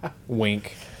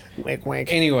 Wink. Wink,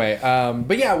 wink. Anyway,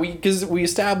 but yeah, because we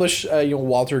established,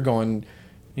 Walter going,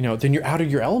 then you're out of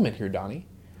your element here, Donnie.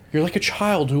 You're like a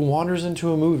child who wanders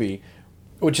into a movie,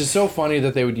 which is so funny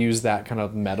that they would use that kind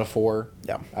of metaphor.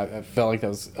 Yeah. I felt like that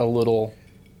was a little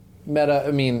meta.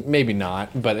 I mean, maybe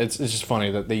not, but it's just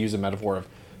funny that they use a metaphor of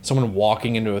someone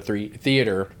walking into a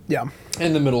theater. Yeah.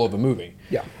 In the middle of a movie.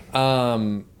 Yeah.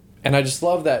 And I just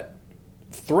love that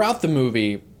throughout the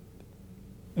movie,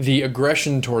 the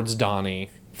aggression towards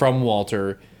Donnie from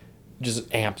Walter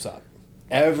just amps up.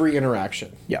 Every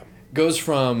interaction. Yeah. Goes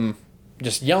from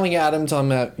just yelling at him, telling him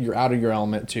that you're out of your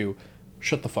element, to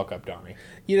shut the fuck up, Donnie.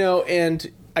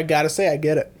 And I gotta say, I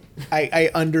get it. I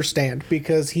understand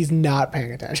because he's not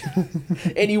paying attention.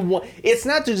 And it's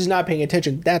not that he's not paying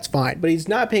attention, that's fine. But he's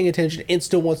not paying attention and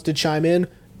still wants to chime in.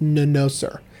 No,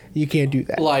 sir. You can't do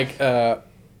that.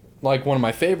 Like one of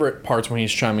my favorite parts when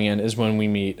he's chiming in is when we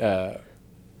meet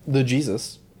the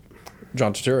Jesus,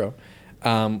 John Turturro,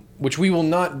 which we will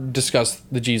not discuss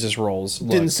the Jesus roles.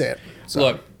 Didn't say it. So.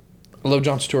 Look, I love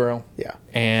John Turturro. Yeah.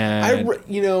 And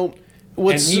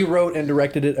he wrote and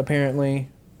directed it apparently,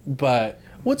 but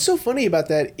what's so funny about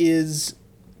that is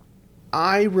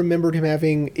I remembered him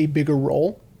having a bigger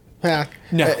role.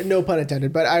 No pun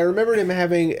intended, but I remembered him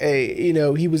having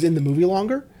he was in the movie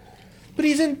longer, but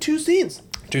he's in two scenes.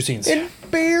 And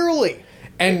barely.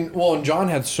 And John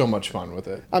had so much fun with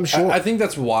it. I'm sure. I think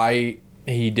that's why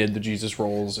he did the Jesus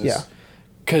roles. Yeah.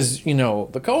 Because, the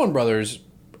Coen brothers,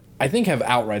 I think, have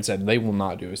outright said they will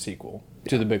not do a sequel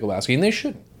to The Big Lebowski, and they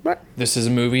shouldn't. Right. This is a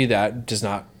movie that does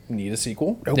not need a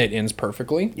sequel. Nope. It ends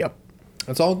perfectly. Yep.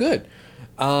 It's all good.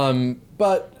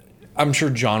 But I'm sure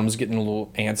John was getting a little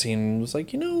antsy and was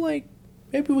like,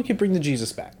 maybe we could bring the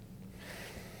Jesus back.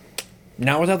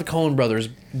 Not without the Coen brothers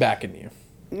backing you.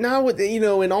 Now,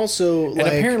 and also, And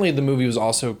apparently the movie was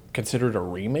also considered a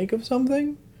remake of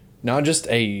something. Not just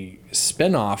a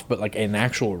spin-off, but like an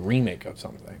actual remake of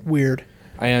something. weird.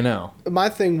 I know. My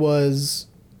thing was,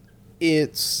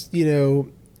 it's,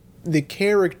 the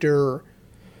character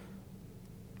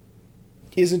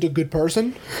isn't a good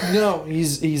person. No,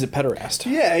 he's a pederast.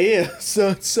 Yeah.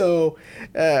 So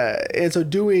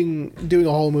doing a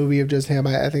whole movie of just him,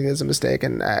 I think is a mistake,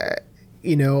 and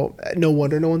no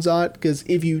wonder no one saw it, because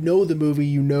if you know the movie,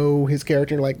 you know his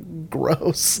character, like,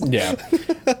 gross. Yeah.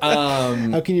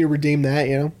 How can you redeem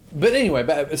that? But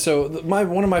anyway, so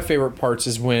one of my favorite parts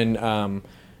is when,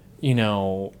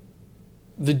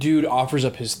 the dude offers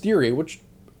up his theory, which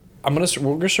we're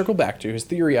gonna circle back to his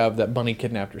theory of that Bunny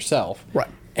kidnapped herself. Right.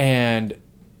 And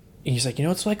he's like,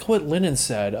 it's like what Lennon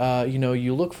said.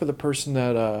 You look for the person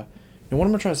that. What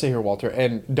am I trying to say here, Walter?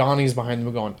 And Donnie's behind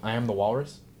him going, "I am the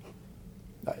walrus,"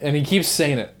 and he keeps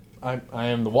saying it. I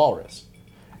am the walrus,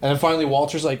 and then finally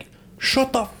Walter's like,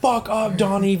 "Shut the fuck up,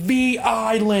 Donnie.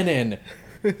 V.I. Lenin."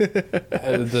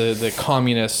 The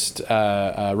communist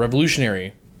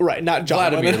revolutionary. Right, not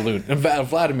John Lennon.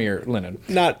 Vladimir Lenin.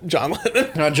 Not John Lennon.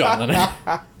 Not John Lennon.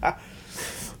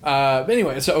 But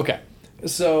anyway,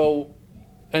 so,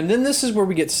 and then this is where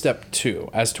we get step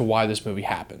 2 as to why this movie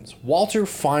happens. Walter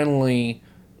finally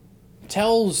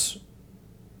tells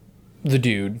the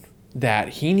dude that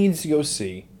he needs to go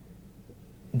see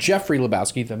Jeffrey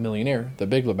Lebowski, the millionaire, the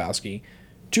Big Lebowski,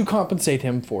 to compensate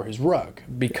him for his rug,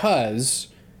 because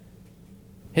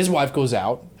his wife goes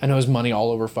out and owes money all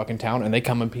over fucking town, and they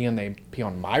come and pee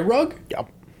on my rug? Yep.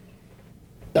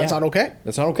 That's Yeah. not okay.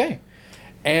 That's not okay.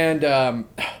 And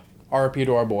RIP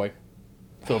to our boy,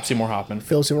 Philip Seymour Hoffman.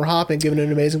 Phil Seymour Hoffman giving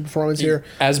an amazing performance here.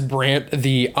 As Brant,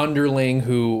 the underling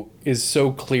who is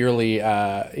so clearly,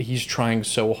 he's trying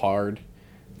so hard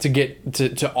to get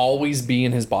to always be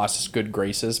in his boss's good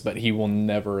graces, but he will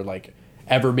never,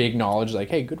 ever be acknowledged,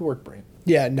 hey, good work, Brant.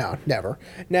 Yeah, no, never.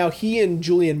 Now, he and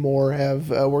Julianne Moore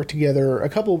have worked together a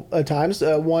couple of times.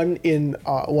 One in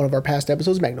one of our past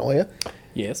episodes, Magnolia.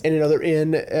 Yes. And another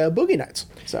in Boogie Nights.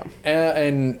 So.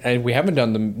 And we haven't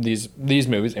done these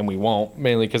movies, and we won't,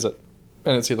 mainly because I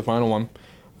didn't see the final one.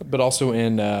 But also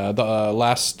in the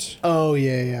last... Oh,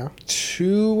 yeah.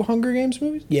 2 Hunger Games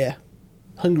movies? Yeah.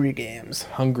 Hungry Games.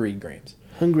 Hungry Games.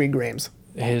 Hungry Games.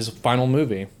 His final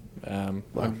movie.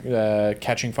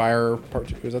 Catching Fire Part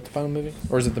 2. Was that the final movie?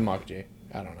 Or is it the Mockingjay?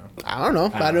 I don't know. I don't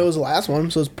know. I know it was the last one,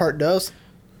 so it's part does.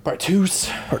 Part 2's.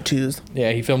 Part 2's.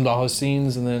 Yeah, he filmed all his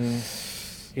scenes and then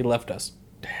he left us.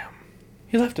 Damn.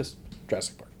 He left us.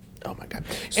 Jurassic Park. Oh, my God.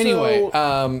 Anyway,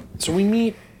 so we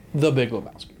meet the Big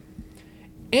Lebowski.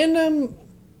 And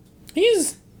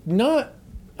he's not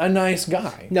a nice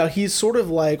guy. No, he's sort of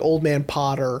like Old Man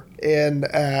Potter in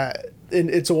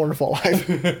It's a Wonderful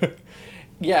Life.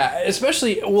 Yeah,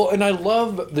 especially, and I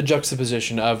love the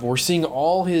juxtaposition of we're seeing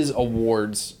all his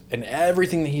awards and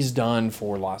everything that he's done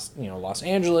for Los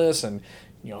Angeles and,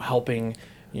 helping,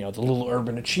 the little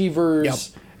urban achievers.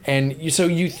 Yep. And so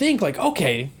you think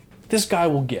okay, this guy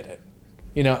will get it,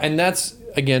 and that's,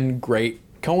 again, great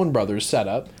Coen brothers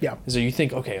setup. Yeah. So you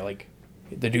think, okay,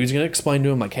 the dude's going to explain to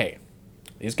him hey,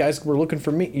 these guys were looking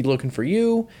for me, looking for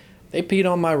you. They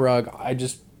peed on my rug. I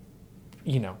just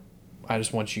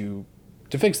want you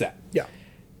to fix that. Yeah.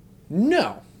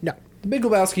 No. No. The Big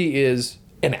Lebowski is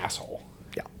an asshole.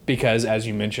 Yeah. Because, as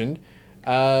you mentioned,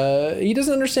 he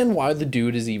doesn't understand why the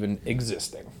dude is even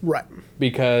existing. Right.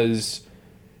 Because,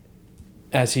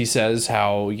 as he says,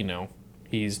 how,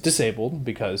 he's disabled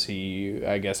because he,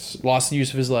 I guess, lost the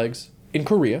use of his legs in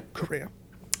Korea.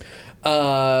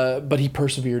 But he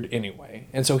persevered anyway.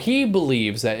 And so he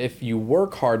believes that if you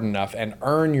work hard enough and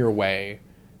earn your way,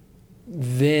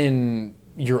 then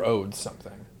you're owed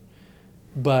something.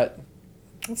 But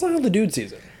that's not how the dude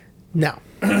sees it. No.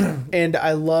 And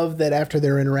I love that after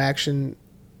their interaction,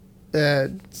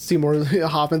 Seymour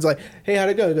Hoffman's like, hey, how'd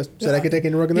it go? He goes, said I could take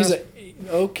any rug in the house. He's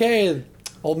like, okay,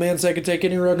 old man said I could take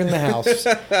any rug in the house.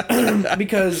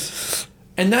 Because,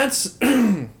 and that's,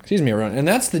 excuse me, everyone, and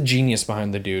that's the genius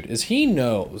behind the dude, is he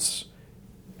knows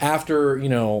after,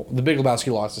 the Big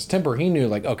Lebowski lost his temper, he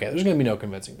knew, okay, there's going to be no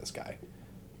convincing this guy.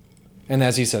 And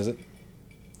as he says it,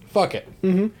 fuck it.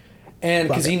 Mm-hmm. And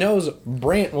because he knows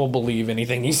Brant will believe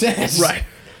anything he says. Right.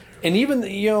 And even,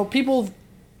 people...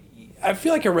 I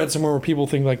feel like I read somewhere where people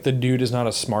think, like, the dude is not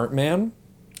a smart man.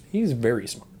 He's very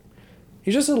smart.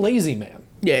 He's just a lazy man.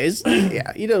 Yeah,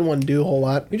 he doesn't want to do a whole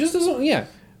lot. He just doesn't... Yeah.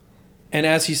 And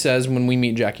as he says when we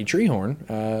meet Jackie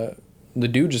Treehorn, the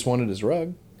dude just wanted his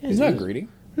rug. He's not greedy.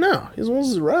 No, he wants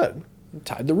his rug. He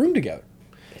tied the room together.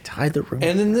 He tied the room.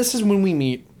 And then this is when we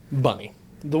meet Bunny.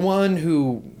 The one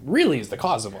who really is the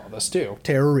cause of all this, too.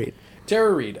 Tara Reid.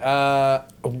 Tara Reid. I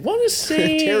want to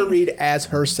say... Tara Reid as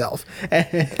herself.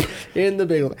 In the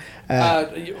big one.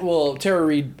 Well, Tara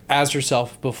Reid as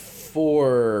herself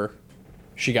before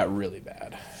she got really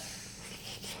bad.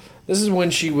 This is when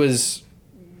she was...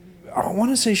 I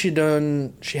want to say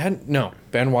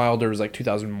Van Wilder was like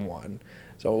 2001.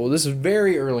 So this is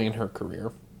very early in her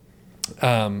career.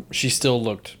 She still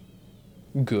looked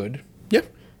good. Yep.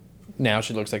 Now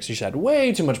she looks like she's had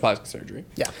way too much plastic surgery.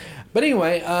 Yeah. But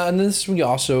anyway, and this is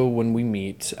also when we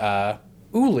meet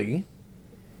Uli,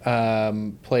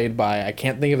 played by, I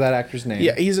can't think of that actor's name.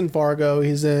 Yeah, he's in Fargo.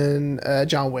 He's in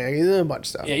John Wick. He's in a bunch of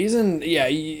stuff. Yeah, he's in,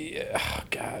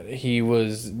 God, he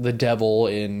was the devil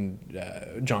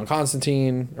in John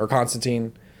Constantine, or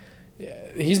Constantine. Yeah,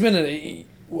 he's been in,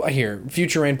 here,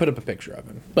 Future Rain, put up a picture of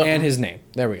him. And his name.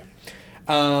 There we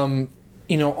go.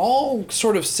 All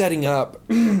sort of setting up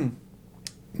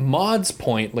Maud's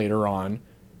point later on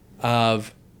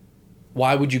of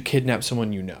why would you kidnap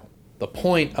someone you know? The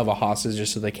point of a hostage is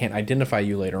just so they can't identify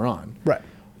you later on. Right.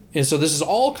 And so this is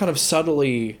all kind of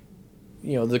subtly,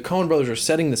 the Coen brothers are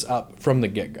setting this up from the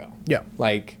get-go. Yeah.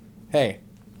 Like, hey,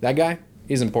 that guy,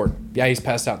 he's important. Yeah, he's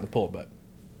passed out in the pool, but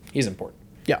he's important.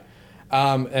 Yeah.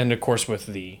 And of course with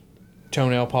the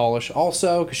toenail polish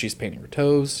also, because she's painting her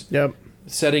toes. Yep.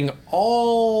 Setting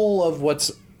all of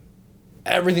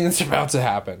everything that's about to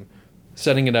happen,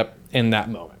 setting it up in that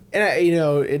moment.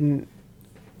 And,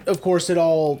 of course it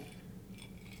all,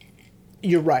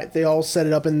 you're right. They all set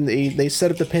it up and they set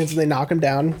up the pins and they knock them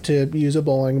down, to use a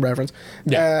bowling reference.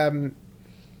 Yeah.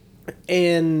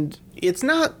 And it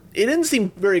didn't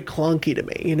seem very clunky to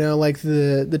me, like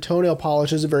the toenail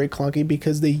polish is very clunky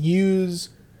because they use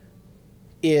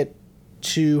it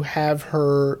to have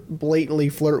her blatantly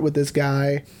flirt with this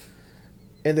guy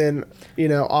and then,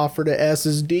 offer to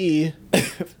S&D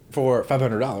For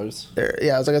 $500.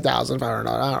 Yeah, it's like $1,500.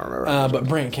 I don't remember. But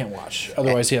Brant can't watch.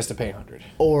 Otherwise, he has to pay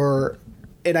 $100.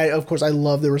 And of course, I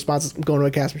love the response. I'm going to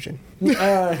a cash machine.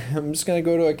 I'm just going to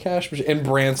go to a cash machine. And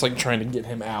Brant's like trying to get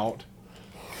him out.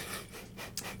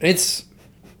 It's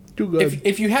too good.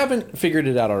 If you haven't figured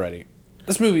it out already,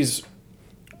 this movie's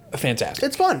fantastic.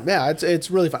 It's fun. Yeah,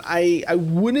 it's really fun. I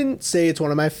wouldn't say it's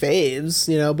one of my faves,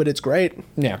 but it's great.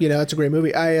 Yeah. It's a great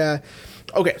movie.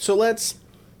 Okay, so let's...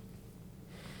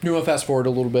 You want to fast forward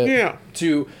a little bit? Yeah.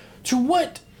 To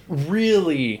what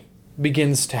really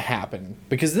begins to happen.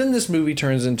 Because then this movie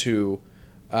turns into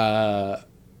I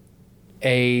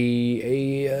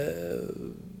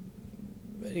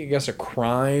guess a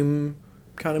crime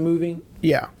kind of movie.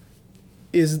 Yeah.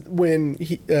 Is when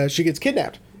she gets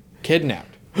kidnapped.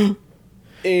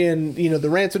 And, the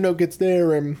ransom note gets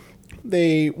there and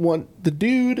they want the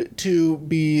dude to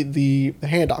be the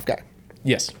handoff guy.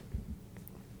 Yes.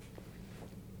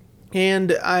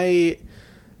 And again,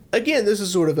 this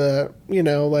is sort of a,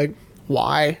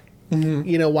 why?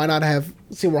 Mm-hmm. Why not have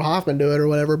Seymour Hoffman do it or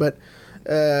whatever? But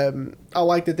I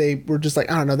like that they were just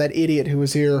like, I don't know, that idiot who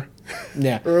was here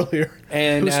earlier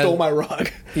and who stole my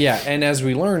rug. Yeah, and as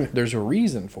we learn, there's a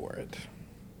reason for it.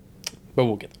 But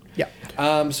we'll get there.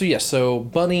 Yeah. So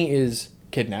Bunny is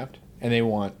kidnapped, and they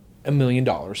want $1 million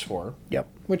for her. Yep.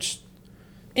 Which,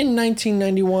 in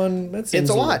 1991, that seems it's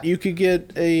a lot. You could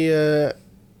get a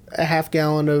half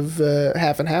gallon of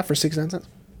half and half for 69 cents.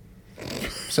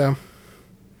 So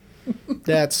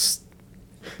that's,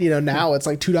 now it's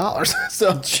like $2.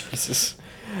 So Jesus.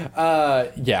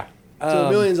 Yeah. So $1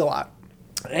 million's a lot.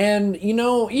 And,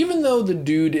 even though the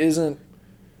dude isn't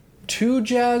too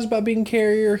jazzed about being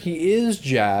carrier, he is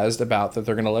jazzed about that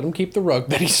they're going to let him keep the rug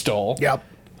that he stole. Yep.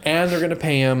 And they're going to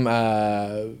pay him,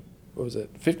 what was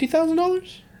it,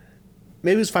 $50,000?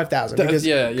 Maybe it was 5,000 because it was $5,000.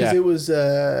 Yeah, yeah, it was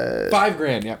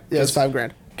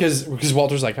 $5,000. Because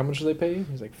Walter's like, how much do they pay you?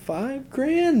 He's like,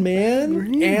 $5,000,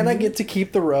 man, and I get to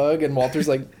keep the rug. And Walter's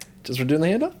like, just for doing the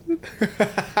handoff.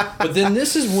 But then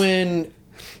this is when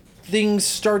things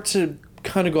start to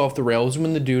kind of go off the rails.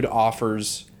 When the dude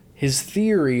offers his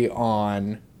theory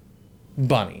on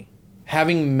Bunny,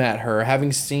 having met her,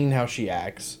 having seen how she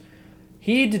acts,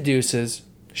 he deduces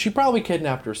she probably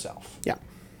kidnapped herself. Yeah.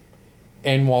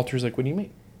 And Walter's like, what do you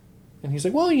mean? And he's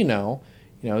like, well,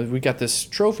 we got this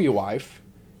trophy wife,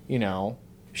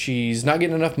 she's not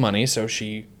getting enough money, so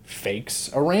she fakes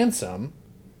a ransom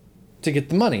to get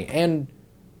the money. And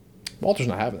Walter's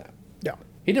not having that. Yeah.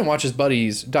 He didn't watch his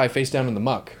buddies die face down in the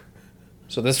muck.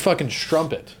 So this fucking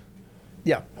strumpet.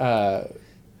 Yeah. But,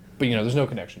 there's no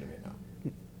connection to Vietnam.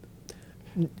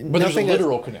 But there's a Nothing has-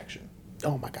 literal connection.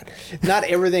 Oh my god! Not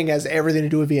everything has everything to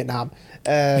do with Vietnam.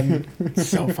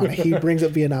 So funny. He brings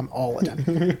up Vietnam all the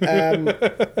time.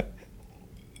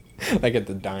 Like at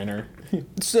the diner.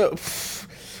 So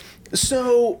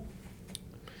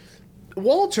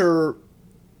Walter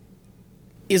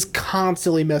is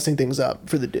constantly messing things up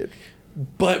for the dude.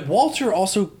 But Walter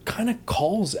also kind of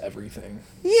calls everything.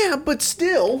 Yeah, but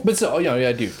still. But so,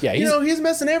 dude. Yeah, He's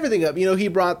messing everything up. He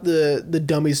brought the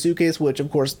dummy suitcase, which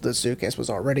of course the suitcase was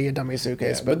already a dummy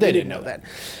suitcase, Yeah, but they didn't know that.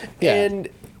 Yeah. And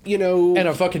and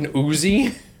a fucking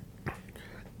Uzi.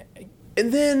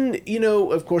 and then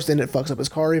of course, then it fucks up his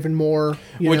car even more.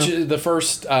 Which is the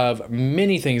first of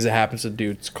many things that happens to the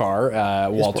dude's car.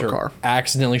 Walter car.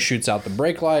 accidentally shoots out the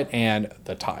brake light and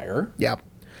the tire. Yeah.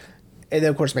 And then,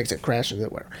 of course, makes it crash into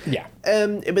whatever. Yeah.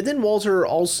 But then Walter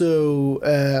also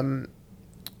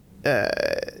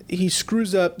he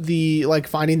screws up the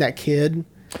finding that kid,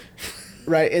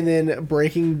 right? And then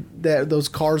breaking those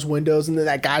cars' windows, and then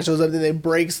that guy shows up, and then they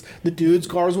breaks the dude's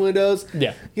car's windows.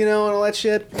 Yeah. And all that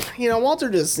shit. Walter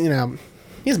just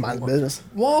he's mind his business.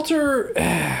 Walter.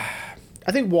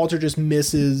 I think Walter just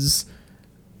misses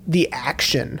the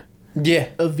action Yeah.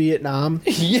 of Vietnam.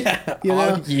 Yeah.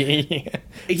 know? Yeah.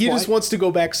 He just wants to go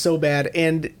back so bad,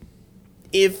 and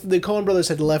if the Coen brothers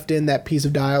had left in that piece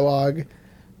of dialogue,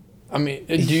 I mean,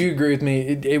 do you agree with me?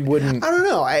 It wouldn't. I don't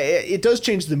know. It does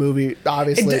change the movie,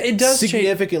 obviously. It does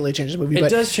significantly change the movie. It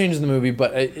but does change the movie,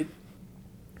 but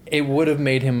it would have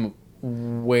made him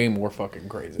way more fucking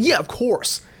crazy. Yeah, of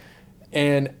course.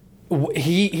 And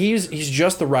he's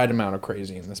just the right amount of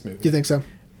crazy in this movie. Do you think so?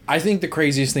 I think the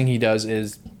craziest thing he does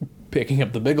is picking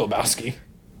up the Big Lebowski.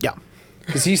 Yeah.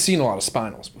 Because he's seen a lot of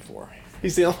spinals before.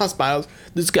 He's seen a lot of spinals.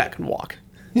 This guy can walk.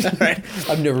 All right.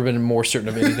 I've never been more certain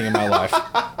of anything in my life.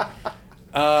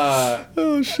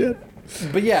 Oh, shit.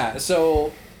 But yeah,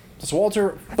 so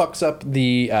Walter fucks up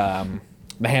the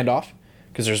handoff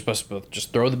because they're supposed to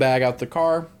just throw the bag out the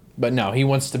car. But no, he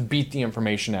wants to beat the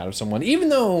information out of someone, even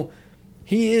though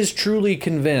he is truly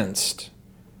convinced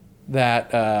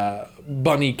that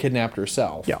Bunny kidnapped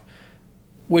herself. Yeah.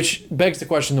 Which begs the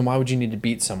question: then why would you need to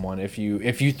beat someone if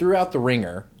you threw out the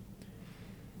ringer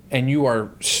and you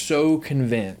are so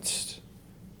convinced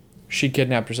she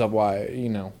kidnapped herself? Why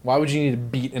would you need to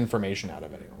beat information out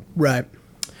of anyone? Right.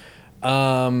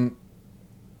 And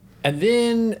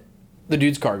then the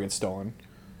dude's car gets stolen.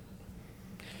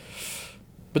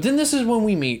 But then this is when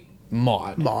we meet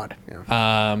Maud.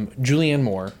 Yeah. Julianne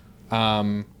Moore.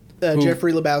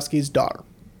 Jeffrey Lebowski's daughter.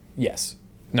 Yes.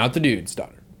 Not the dude's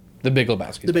daughter. The Big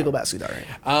Lebowski's The Big daughter. Lebowski daughter.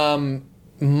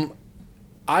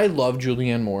 I love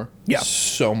Julianne Moore Yeah.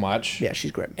 so much. Yeah, she's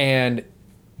great. And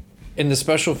in the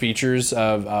special features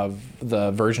of the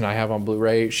version I have on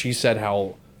Blu-ray, she said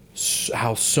how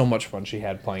so much fun she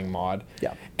had playing Maud.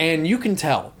 Yeah. And you can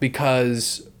tell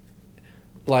because,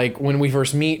 when we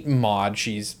first meet Maud,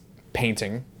 she's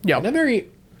painting. Yeah. In a very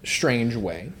strange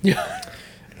way. Yeah.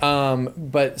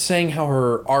 But saying how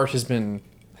her art has been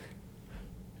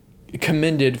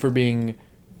commended for being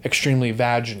extremely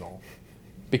vaginal,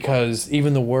 because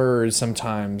even the word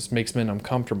sometimes makes men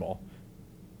uncomfortable.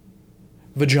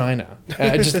 Vagina.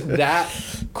 That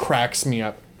cracks me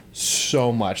up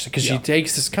so much because she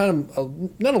takes this kind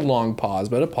of not a long pause,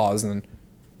 but a pause, and then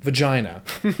vagina,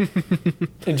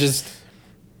 and just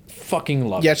fucking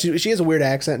love Yeah, it. she has a weird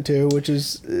accent too, which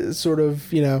is sort of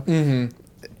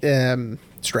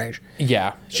strange.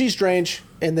 Yeah. She's strange,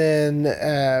 and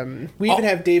then we even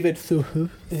have David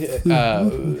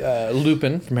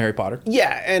Lupin from Harry Potter.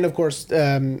 Yeah, and of course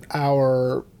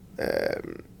our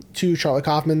two Charlotte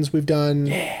Kaufmans we've done.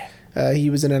 Yeah. He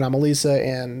was in Anomalisa,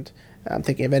 and I'm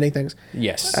thinking of ending things.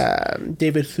 Yes.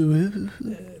 David Thules.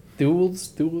 Thuins.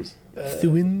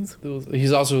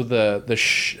 He's also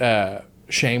the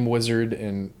shame wizard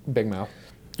in Big Mouth.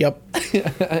 Yep.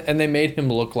 And they made him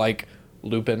look like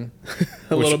Lupin.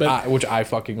 A little bit. Which I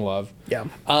fucking love. Yeah.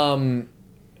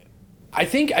 I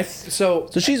think So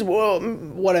she's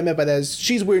what I meant by that is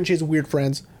she's weird and she has weird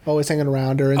friends always hanging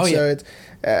around her, and it's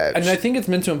and I think it's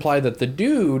meant to imply that the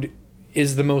dude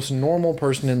is the most normal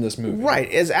person in this movie. right,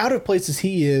 as out of place as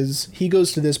he is, he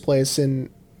goes to this place and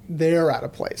they're out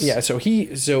of place. Yeah, so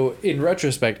in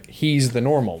retrospect, he's the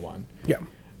normal one. Yeah.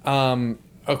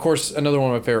 Of course, another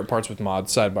one of my favorite parts with Maud,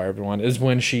 sidebar everyone, is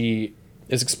when she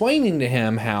is explaining to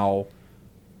him how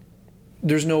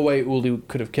there's no way Ulu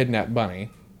could have kidnapped Bunny.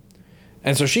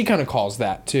 And so she kind of calls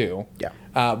that too. Yeah.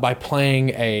 By playing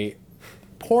a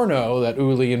porno that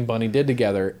Uli and Bunny did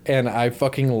together. And I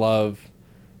fucking love,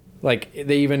 like,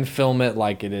 they even film it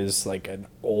like it is like an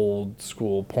old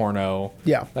school porno.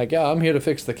 Yeah. Like, yeah, I'm here to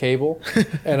fix the cable.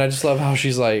 And I just love how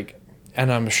she's like,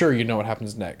 and I'm sure you know what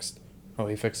happens next. Oh,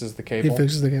 he fixes the cable? He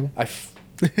fixes the cable. I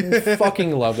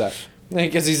fucking love that.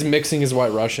 Because he's mixing his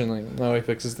White Russian. Like, no, he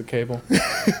fixes the cable.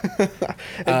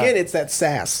 Again, it's that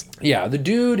sass. Yeah, the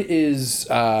dude is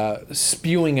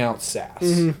spewing out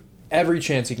sass. Every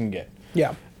chance he can get.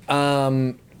 Yeah.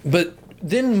 But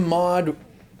then Maud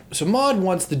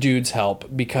wants the dude's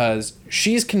help because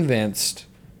she's convinced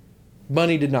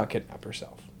Bunny did not kidnap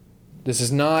herself. This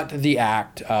is not the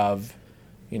act of,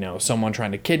 someone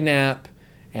trying to kidnap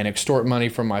and extort money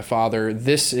from my father.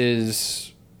 This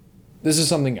is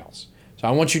something else. So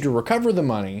I want you to recover the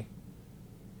money,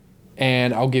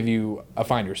 and I'll give you a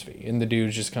finder's fee. And the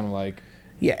dude's just kind of like...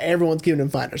 Yeah, everyone's giving him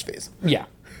finder's fees. Yeah.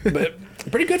 But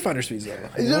pretty good finder's fees, though.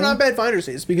 They're not bad finder's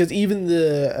fees, because even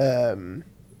the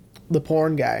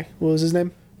porn guy, what was his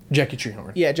name? Jackie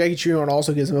Treehorn. Yeah, Jackie Treehorn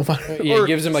also gives him a finder's fee. Yeah, he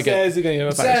gives him like says he's going to give him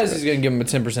a finder's says he's going to give him a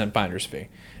 10% finder's fee.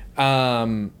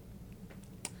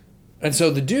 And so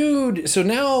the dude... So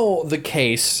now the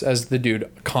case, as the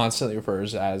dude constantly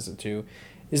refers as it to,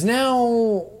 is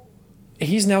now...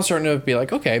 He's now starting to be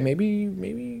like, okay,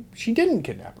 maybe she didn't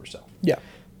kidnap herself. Yeah.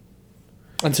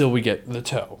 Until we get the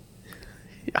toe.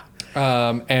 Yeah.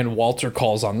 And Walter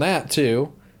calls on that,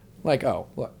 too. Like, oh,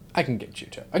 look, I can get you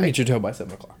toe. I can get you toe by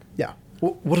 7 o'clock. Yeah.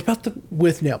 What about the...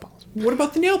 With nail polish. What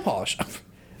about the nail polish?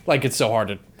 Like, it's so hard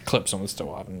to clip someone's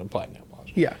toe off and apply nail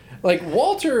polish. Yeah. Like,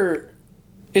 Walter...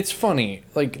 It's funny.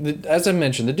 Like, as I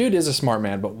mentioned, the dude is a smart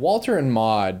man, but Walter and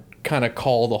Maud kind of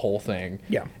call the whole thing.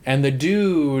 Yeah. And the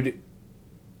dude...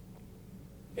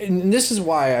 And this is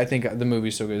why I think the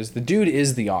movie's so good, is the dude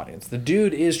is the audience. The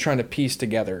dude is trying to piece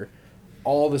together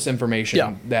all this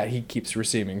information that he keeps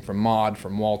receiving from Maud,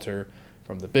 from Walter,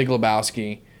 from the Big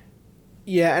Lebowski.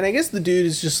 Yeah, and I guess the dude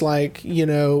is just like,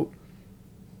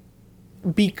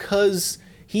 because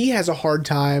he has a hard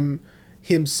time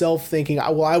himself thinking,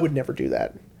 well, I would never do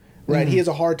that. Right? He has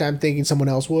a hard time thinking someone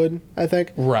else would, I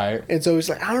think. Right. And so he's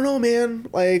like, I don't know, man.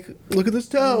 Like, look at this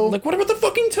toe. Like, what about the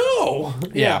fucking toe?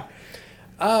 Yeah.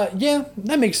 Yeah,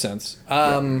 that makes sense.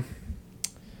 And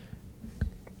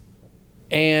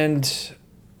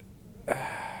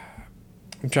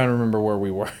I'm trying to remember where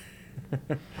we were.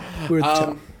 We're at the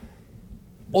toe.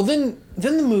 Well, then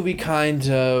the movie kind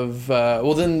of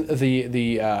then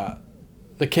the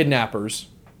kidnappers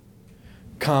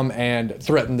come and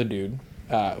threaten the dude.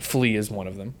 Flea is one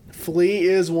of them. Flea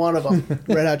is one of them.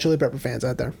 Red Hot Chili Pepper fans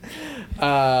out there.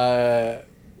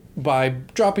 By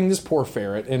dropping this poor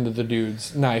ferret into the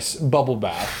dude's nice bubble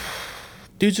bath.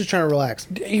 Dude's just trying to relax.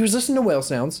 He was listening to whale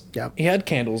sounds. Yeah. He had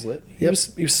candles lit. He Yep.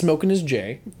 was smoking his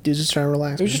J. Dude's just trying to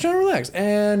relax. He was just trying to relax.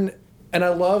 And I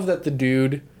love that the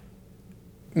dude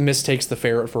mistakes the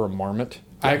ferret for a marmot.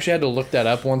 Yeah. I actually had to look that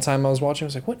up one time I was watching. I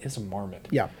was like, what is a marmot?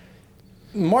 Yeah.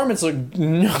 Marmots look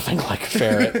nothing like a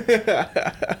ferret.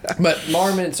 But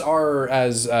marmots are,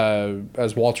 as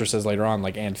Walter says later on,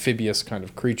 like amphibious kind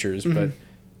of creatures. But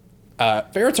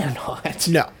ferrets are not.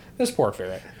 No. This poor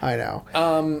ferret. I know.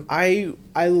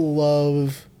 I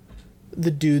love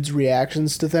the dude's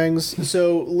reactions to things.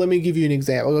 So let me give you an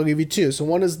example. I'll give you two. So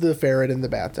one is the ferret in the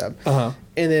bathtub. Uh-huh.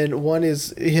 And then one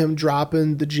is him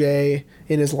dropping the J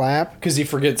in his lap. Because he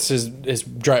forgets his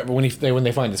driver when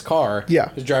they find his car. Yeah.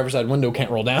 His driver's side window can't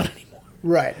roll down anymore.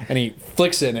 Right. And he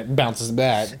flicks it and it bounces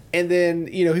back. And then,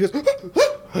 he goes,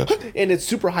 and it's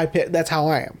super high pitched. That's how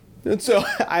I am. And so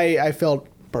I felt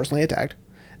personally attacked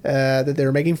that they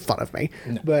were making fun of me.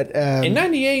 No. But in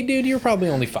 98, dude, you were probably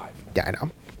only 5. Yeah, I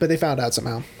know. But they found out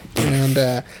somehow.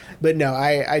 And but no,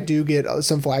 I do get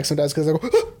some flack sometimes because I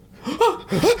go,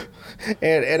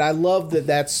 and I love that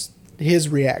that's his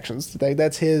reactions.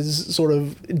 That's his sort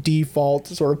of default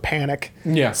sort of panic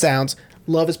sounds.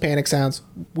 Love his panic sounds.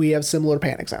 We have similar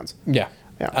panic sounds. Yeah.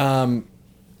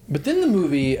 But then the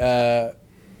movie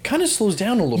kind of slows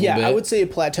down a little bit. Yeah, I would say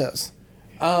it plateaus.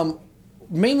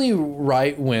 Mainly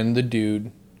right when the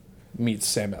dude meets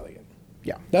Sam Elliott.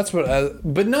 Yeah. That's what,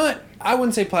 but not, I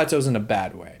wouldn't say plateaus in a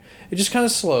bad way. It just kind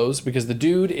of slows because the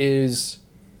dude is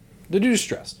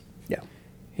stressed. Yeah.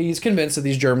 He's convinced that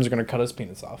these Germans are going to cut his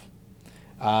penis off.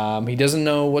 He doesn't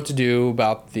know what to do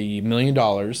about the $1 million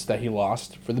that he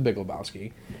lost for the Big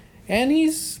Lebowski. And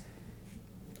he's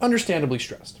understandably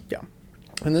stressed. Yeah.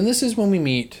 And then this is when we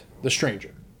meet the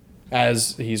stranger,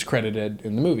 as he's credited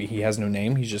in the movie. He has no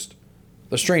name. He's just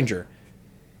the stranger.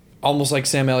 Almost like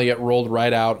Sam Elliott rolled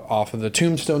right out off of the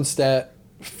Tombstone set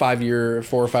 4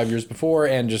 or 5 years before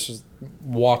and just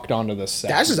walked onto the set.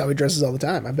 That's just how he dresses all the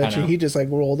time. I bet I you know. he just like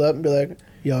rolled up and be like,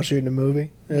 "Y'all shooting a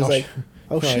movie?" And it's like,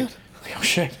 "Oh Like, shit, oh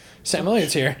shit, Sam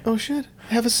Elliott's here. oh shit,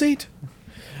 have a seat."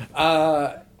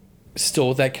 Still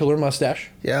with that killer mustache.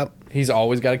 Yep, He's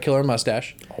always got a killer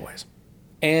mustache. always.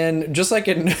 And just like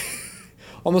in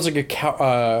almost like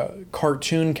a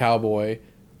cartoon cowboy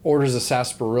orders a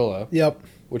sarsaparilla, Yep.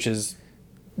 which is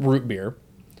root beer.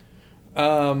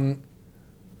 And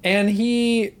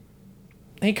he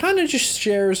kind of just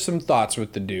shares some thoughts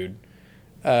with the dude.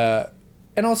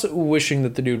 And also wishing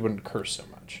that the dude wouldn't curse so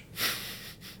much.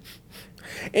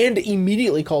 And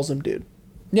immediately calls him dude.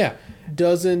 Yeah.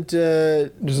 Doesn't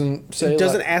Doesn't say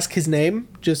doesn't ask his name.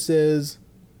 Just says,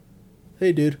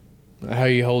 "Hey, dude." how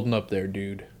you holding up there,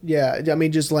 dude? Yeah, I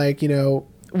mean, just like,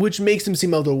 which makes him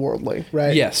seem otherworldly,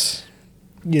 right? Yes.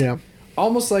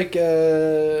 Almost like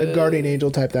A guardian angel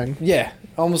type thing. Yeah,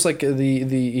 almost like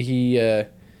he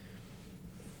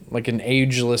like an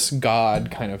ageless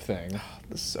god kind of thing.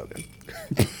 This is so good.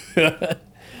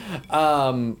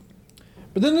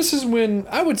 But then this is when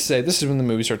the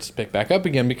movie starts to pick back up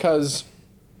again because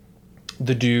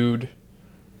the dude,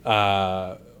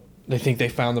 they think they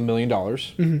found the $1 million.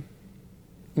 Mm-hmm.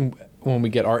 When we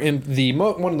get one of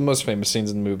the most famous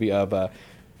scenes in the movie of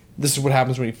this is what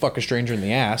happens when you fuck a stranger in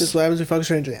the ass. This is what happens when you fuck a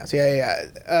stranger in the ass.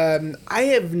 Yeah. I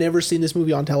have never seen this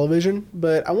movie on television,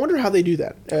 but I wonder how they do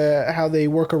that. How they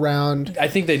work around. I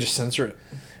think they just censor it.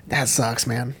 That sucks,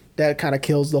 man. That kind of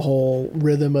kills the whole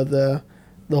rhythm of the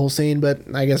whole scene, but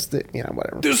I guess that,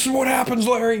 whatever. This is what happens,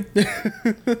 Larry.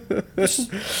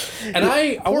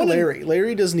 Poor Larry.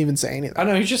 Larry doesn't even say anything. I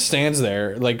know, he just stands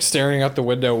there, like, staring out the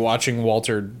window, watching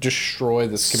Walter destroy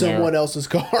this Camaro. Someone else's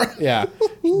car. Yeah.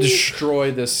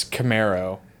 Destroy this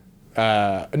Camaro.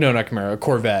 No, not Camaro, a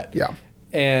Corvette. Yeah.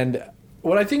 And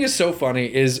what I think is so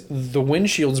funny is the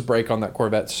windshields break on that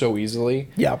Corvette so easily.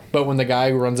 Yeah. But when the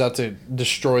guy runs out to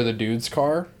destroy the dude's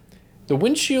car, the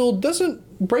windshield doesn't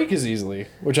break as easily,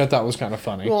 which I thought was kind of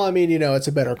funny. Well, I mean, it's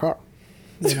a better car.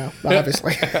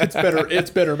 Obviously. It's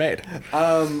better made.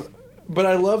 But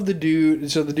I love the dude.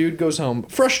 So the dude goes home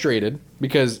frustrated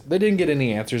because they didn't get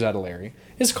any answers out of Larry.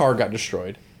 His car got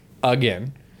destroyed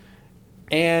again.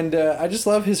 And I just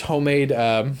love his homemade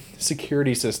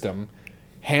security system,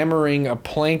 hammering a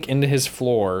plank into his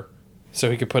floor so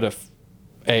he could put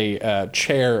a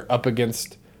chair up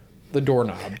against the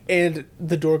doorknob. And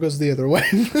the door goes the other way.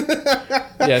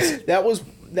 Yes. That was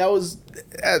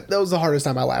the hardest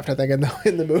time I laughed, I think, in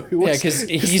the movie. Yeah, because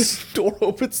the door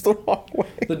opens the wrong way.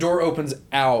 the door opens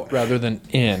out rather than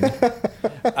in.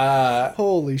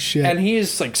 Holy shit. And he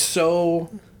is like so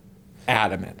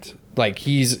adamant. Like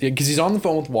because he's on the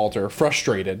phone with Walter,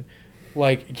 frustrated.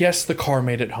 Like, yes, the car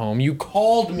made it home. You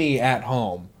called me at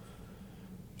home.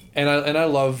 And I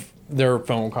love their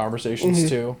phone conversations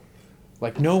too.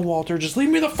 Like, no, Walter, just leave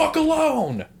me the fuck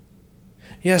alone.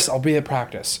 Yes, I'll be at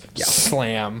practice. Yeah.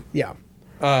 Slam. Yeah.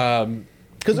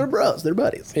 Because they're bros. They're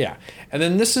buddies. Yeah. And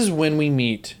then this is when we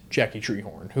meet Jackie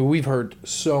Treehorn, who we've heard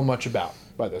so much about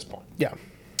by this point. Yeah.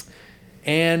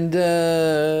 And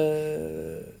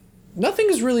nothing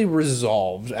is really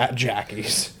resolved at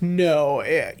Jackie's. No.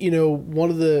 One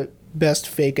of the best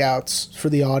fake outs for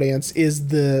the audience is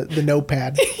the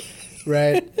notepad.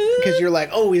 Right? Because you're like,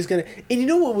 oh, he's going to... And you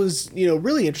know what was,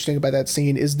 really interesting about that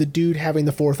scene is the dude having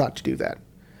the forethought to do that.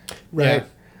 Right?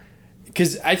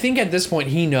 Because I think at this point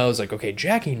he knows, like, okay,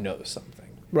 Jackie knows something.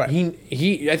 Right.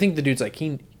 I think the dude's like,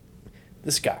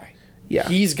 this guy. Yeah.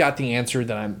 He's got the answer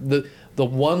that I'm... The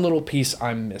one little piece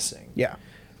I'm missing. Yeah.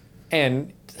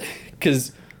 And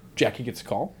because Jackie gets a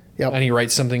call. Yep. And he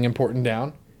writes something important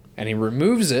down. And he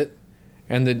removes it.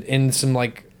 And then in some,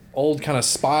 like... old kind of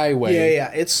spy way.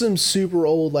 Yeah. It's some super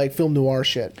old, like, film noir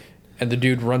shit. And the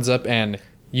dude runs up and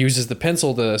uses the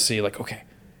pencil to see, like, okay.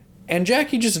 And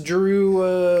Jackie just drew...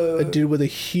 A dude with a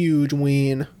huge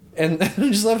ween. And I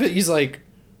just love it. He's like...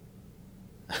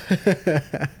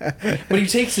 but he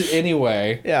takes it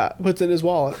anyway. Yeah, puts it in his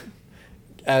wallet.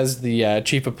 As the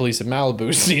chief of police of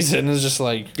Malibu sees it and is just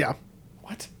like... Yeah.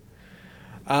 What?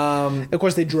 Of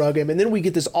course, they drug him. And then we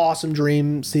get this awesome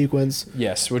dream sequence.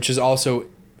 Yes, which is also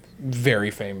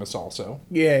very famous also.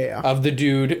 Yeah. Of the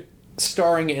dude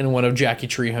starring in one of Jackie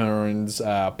Treehorn's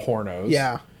pornos.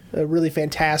 Yeah. A really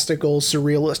fantastical,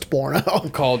 surrealist porno.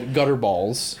 Called Gutter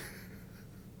Balls.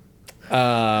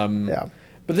 Yeah.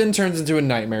 But then turns into a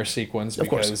nightmare sequence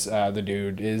because the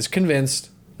dude is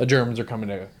convinced the Germans are coming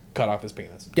to cut off his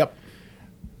penis. Yep.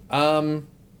 And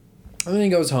then he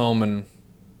goes home and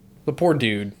the poor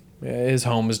dude, his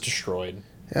home is destroyed.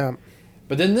 Yeah.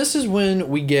 But then this is when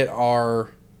we get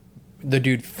the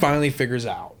dude finally figures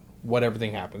out what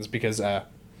everything happens because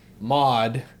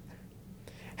Maud,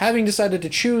 having decided to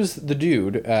choose the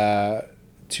dude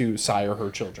to sire her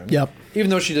children. Yep. Even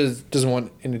though she doesn't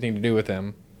want anything to do with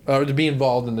him or to be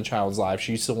involved in the child's life,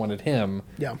 she still wanted him.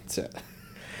 Yeah. To,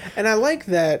 And I like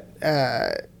that,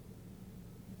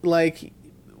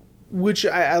 which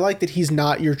I like that he's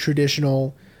not your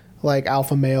traditional, like,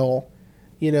 alpha male,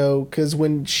 you know, because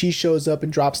when she shows up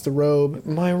and drops the robe,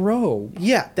 my robe.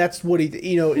 yeah, that's what he,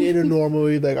 you know, in a normal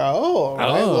way, like, oh, all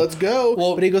right, Oh. let's go.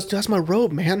 Well- But he goes, that's my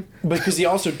robe, man. Because he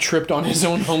also tripped on his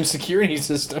own home security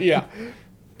system. Yeah.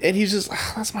 And he's just,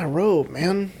 that's my robe,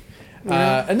 man.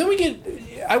 And then we get,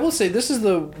 I will say, this is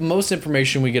the most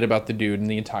information we get about the dude in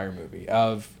the entire movie.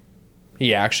 Of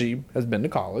he actually has been to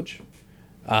college,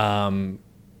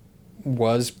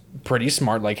 was pretty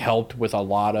smart, like helped with a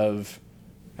lot of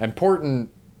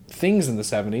important things in the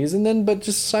 70s, and then but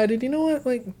just decided, you know what,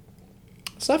 like,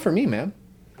 it's not for me, man.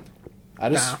 He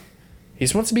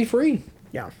just wants to be free.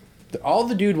 Yeah. All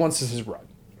the dude wants is his rug.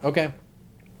 Okay.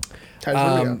 Time's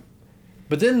running out.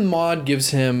 But then Maud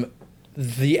gives him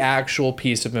the actual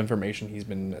piece of information he's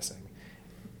been missing.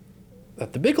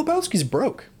 That the Big Lebowski's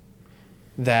broke.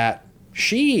 That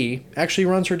she actually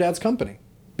runs her dad's company.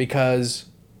 Because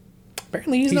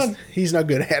apparently he's not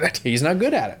good at it. not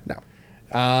good at it.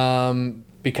 No.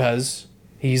 Because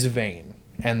he's vain.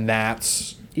 And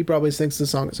that's... He probably thinks the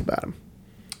song is about him.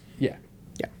 Yeah.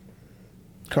 Yeah.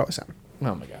 Carly Simon.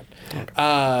 Oh my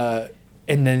god.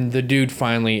 And then the dude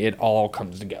finally, it all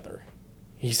comes together.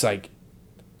 He's like,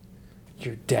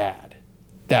 your dad.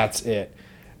 That's it.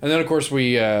 And then, of course,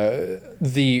 we,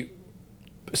 the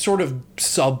sort of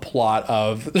subplot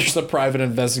of there's a private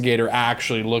investigator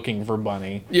actually looking for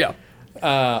Bunny. Yeah.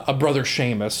 A brother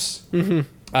Seamus. Mm-hmm.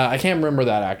 I can't remember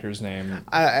that actor's name.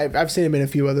 I've seen him in a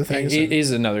few other things. He's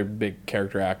another big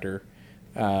character actor.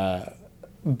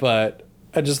 But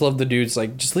I just love the dude's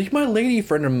like, just leave my lady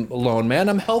friend alone, man.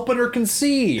 I'm helping her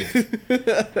conceive.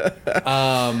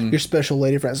 Your special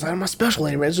lady friend. It's not my special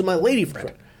lady friend. This is my lady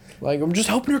friend. Like, I'm just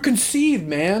helping her conceive,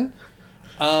 man.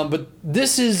 But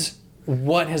this is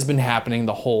what has been happening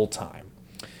the whole time.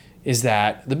 Is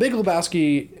that the Big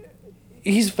Lebowski,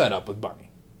 he's fed up with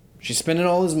Bunny. She's spending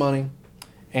all his money,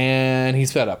 and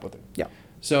he's fed up with it. Yeah.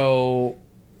 So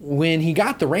when he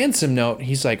got the ransom note,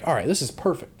 he's like, all right, this is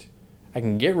perfect. I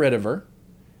can get rid of her.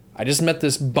 I just met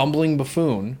this bumbling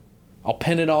buffoon. I'll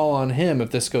pin it all on him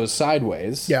if this goes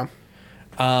sideways. Yeah.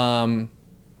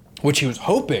 Which he was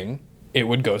hoping it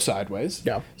would go sideways.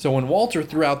 Yeah. So when Walter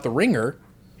threw out the ringer,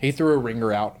 he threw a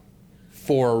ringer out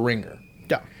for a ringer.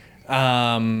 Yeah.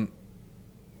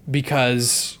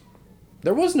 Because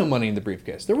there was no money in the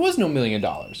briefcase. There was no $1 million.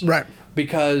 Right.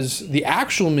 Because the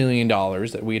actual $1 million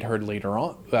that we had heard later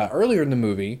on, earlier in the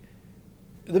movie,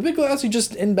 the Big Lebowski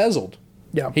just embezzled.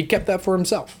 Yeah. He kept that for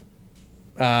himself.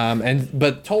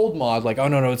 But told Maud, like, oh,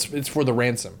 no, it's for the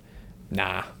ransom.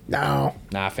 Nah,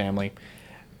 family.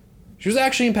 She was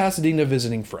actually in Pasadena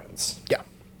visiting friends. Yeah.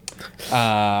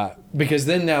 Because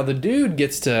then now the dude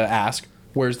gets to ask,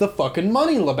 where's the fucking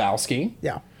money, Lebowski?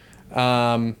 Yeah.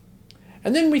 And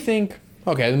then we think,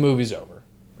 okay, the movie's over.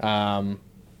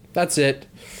 That's it.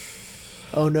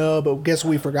 Oh no, but guess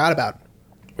what we forgot about?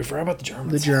 We forgot about the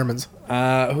Germans. The Germans.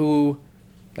 Who,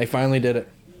 they finally did it.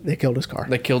 They killed his car.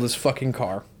 They killed his fucking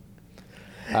car.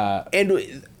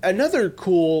 And another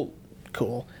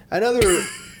another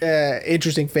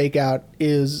interesting fake out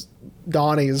is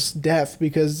Donnie's death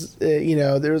because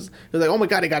they're like, oh my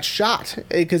god, he got shot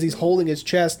because he's holding his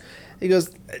chest. He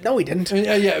goes, no, he didn't.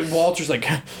 Yeah, Walter's like,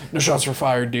 no shots were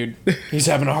fired, dude. He's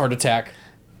having a heart attack.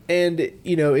 And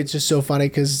it's just so funny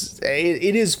because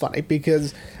it is funny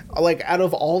because like out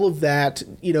of all of that,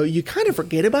 you kind of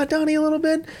forget about Donnie a little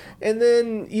bit, and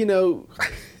then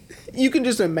you can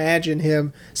just imagine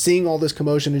him seeing all this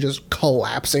commotion and just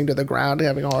collapsing to the ground,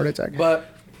 having a heart attack. But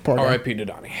Poor guy. R.I.P. to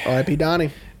Donnie. R.I.P.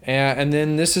 Donnie. And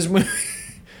then this is when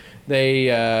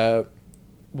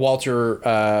Walter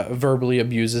verbally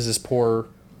abuses his poor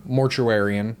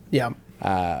mortuarian. Yeah.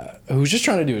 Who's just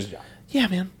trying to do his job. Yeah,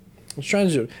 man. He's trying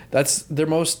to do. That's their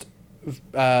most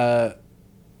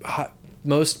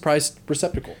priced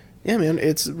receptacle. Yeah, man.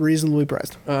 It's reasonably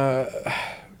priced. There's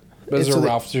So a they-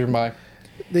 Ralph's nearby.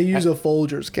 They use a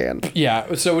Folgers can.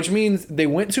 Yeah, so which means they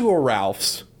went to a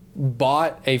Ralph's,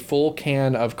 bought a full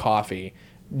can of coffee,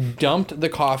 dumped the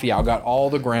coffee out, got all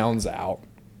the grounds out,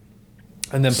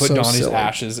 and then put So Donnie's silly.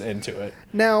 ashes into it.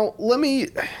 Now let me.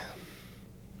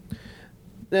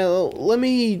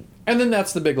 And then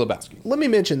that's the Big Lebowski. Let me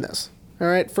mention this. All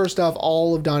right. First off,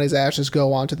 all of Donnie's ashes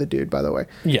go onto the dude. By the way.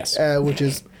 Yes. Which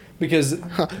is Because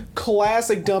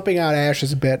Classic dumping out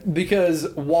ashes bit. because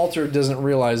Walter doesn't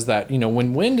realize that,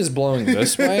 when wind is blowing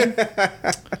this way,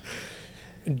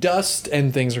 dust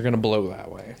and things are going to blow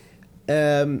that way.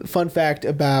 Fun fact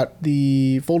about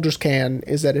the Folgers can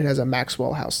is that it has a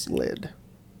Maxwell House lid.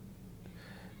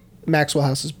 Maxwell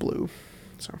House is blue.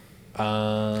 So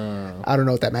I don't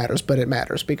know if that matters, but it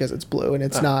matters because it's blue and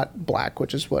it's not black,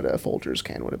 which is what a Folgers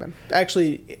can would have been.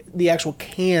 Actually, the actual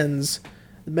cans,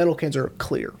 the metal cans are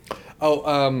clear.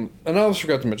 And I almost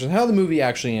forgot to mention how the movie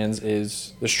actually ends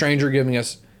is the stranger giving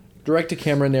us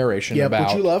direct-to-camera narration about...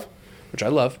 which you love. Which I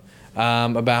love.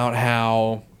 About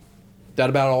how that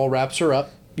about all wraps her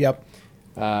up. Yep.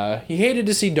 He hated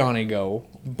to see Donnie go,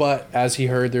 but as he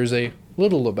heard, there's a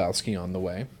little Lebowski on the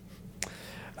way.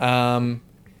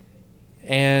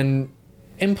 And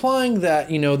implying that,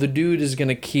 the dude is going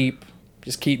to keep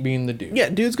being the dude. Yeah,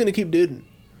 dude's going to keep duding.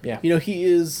 Yeah. He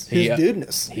is his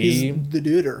dudeness. He's the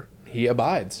duder. He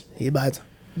abides. He abides.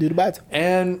 Dude abides.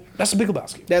 And that's the Big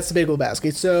Lebowski. That's the Big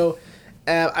Lebowski. So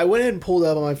I went ahead and pulled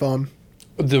up on my phone.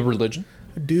 The religion?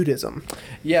 Dudism.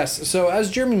 Yes. So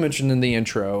as Jeremy mentioned in the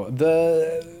intro,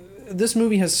 this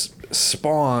movie has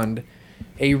spawned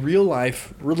a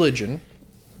real-life religion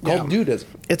called Dudism.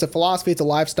 It's a philosophy. It's a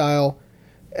lifestyle.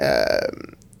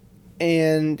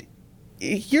 And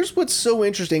here's what's so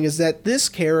interesting is that this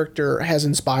character has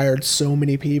inspired so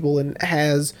many people and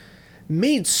has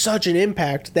made such an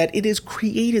impact that it has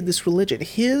created this religion.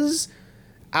 His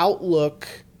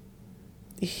outlook,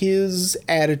 his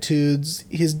attitudes,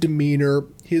 his demeanor,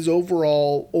 his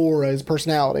overall aura, his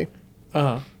personality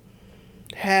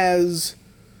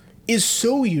is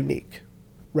so unique,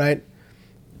 right?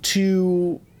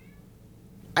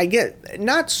 I get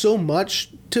not so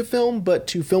much to film, but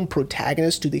to film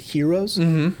protagonists, to the heroes,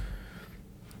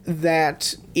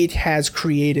 that it has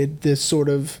created this sort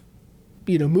of,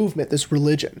 movement, this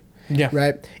religion. Yeah.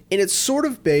 Right? And it's sort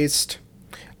of based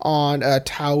on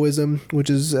Taoism, which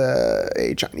is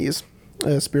a Chinese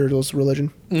spiritualist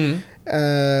religion.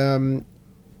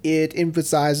 It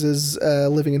emphasizes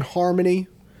living in harmony.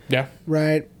 Yeah.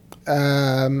 Right?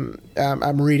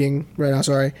 I'm reading right now,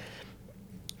 sorry.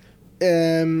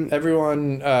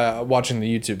 Everyone watching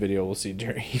the YouTube video will see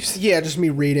Jerry. Yeah, just me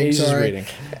reading. He's sorry.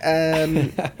 just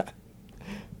reading.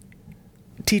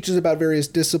 Teaches about various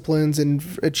disciplines and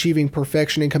achieving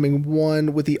perfection and becoming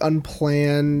one with the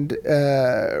unplanned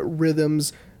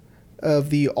rhythms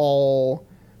of the all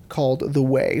called the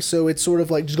way. So it's sort of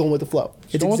like just going with the flow.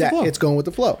 It's going with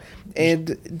the flow.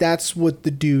 And that's what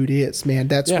the dude is, man.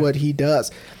 That's what he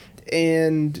does.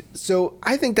 And so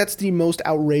I think that's the most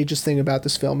outrageous thing about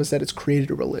this film is that it's created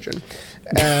a religion.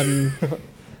 And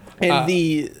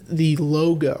the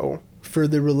logo for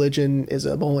the religion is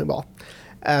a bowling ball.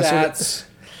 That's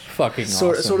fucking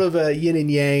awesome. Sort of a yin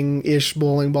and yang-ish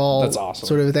bowling ball. That's awesome.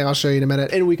 Sort of a thing. I'll show you in a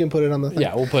minute. And we can put it on the thing.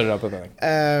 Yeah, we'll put it up with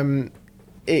that.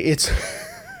 It's...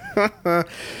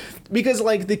 because,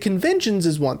 the conventions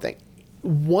is one thing.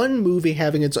 One movie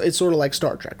having it's sort of like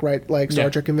Star Trek, right? Like Star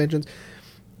Trek conventions.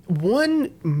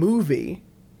 One movie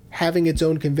having its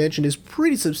own convention is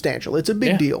pretty substantial. It's a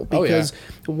big deal because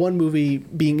one movie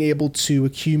being able to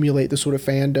accumulate the sort of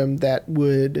fandom that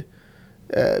would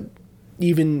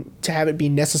even to have it be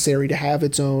necessary to have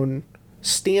its own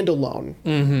standalone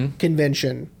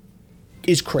convention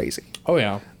is crazy. Oh,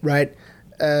 yeah. Right?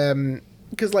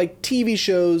 Because TV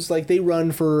shows, they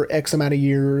run for X amount of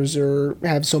years or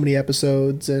have so many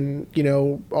episodes and,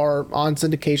 are on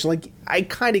syndication. I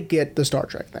kind of get the Star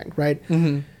Trek thing, right?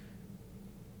 Mm-hmm.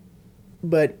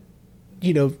 But,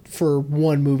 for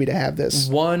one movie to have this.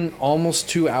 One almost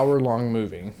 2 hour long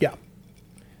movie. Yeah.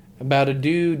 About a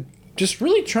dude just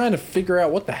really trying to figure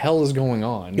out what the hell is going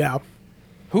on. Yeah.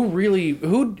 Who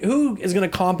is going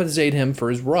to compensate him for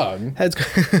his rug? That's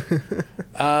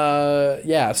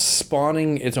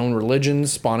spawning its own religion,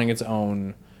 spawning its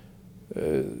own...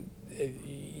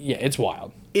 it's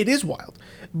wild. It is wild,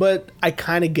 but I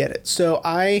kind of get it. So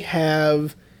I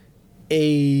have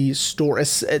a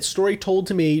story told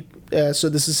to me, so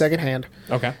this is secondhand.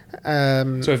 Okay.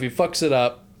 So if he fucks it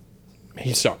up,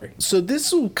 he's sorry. So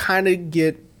this will kind of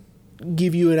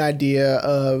give you an idea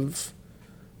of...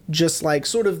 just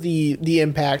sort of the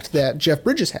impact that Jeff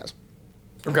Bridges has.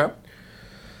 Okay.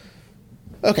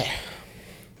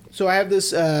 So I have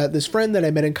this friend that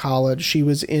I met in college. She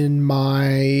was in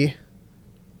my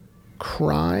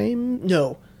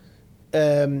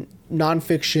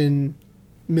nonfiction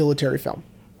military film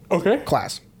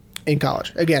class in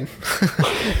college. Again,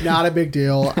 not a big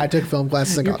deal. I took film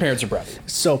classes in college. Your parents are proud.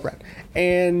 So proud.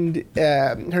 And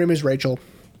her name is Rachel.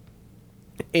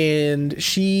 And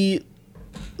she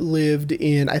lived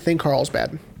in, I think,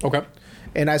 Carlsbad. Okay.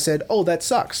 And I said, oh, that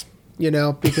sucks,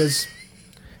 because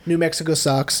New Mexico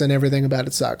sucks and everything about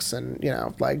it sucks. And,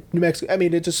 like New Mexico, I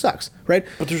mean, it just sucks, right?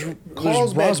 But there's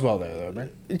Carlsbad- Roswell there, though,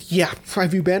 right? Yeah.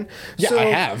 Have you been? Yeah, I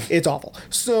have. It's awful.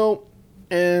 So,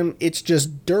 it's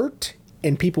just dirt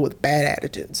and people with bad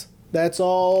attitudes. That's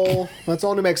all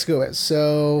New Mexico is.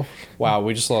 So Wow,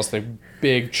 we just lost a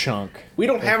big chunk. we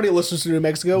don't have any listeners to New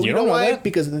Mexico. You You don't know know why? that?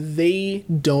 Because they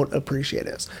don't appreciate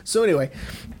us. So anyway,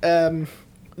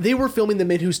 they were filming The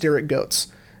Men Who Stare at Goats.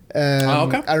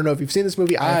 Okay. I don't know if you've seen this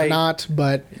movie. I have not,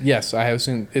 but Yes, I have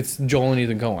seen. It's Joel and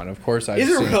Ethan Coen, of course. I've is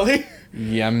it seen really?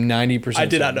 Yeah, I'm 90%. I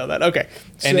did not know that. Okay,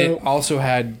 And so, it also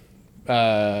had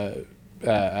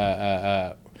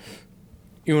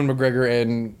Ewan McGregor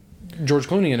and George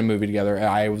Clooney in a movie together. And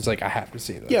I was like, I have to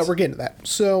see this. yeah, we're getting to that.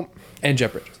 So And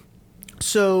Jeff Bridges.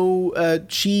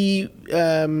 she is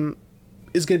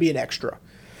going to be an extra.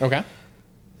 Okay.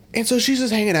 And so she's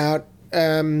just hanging out.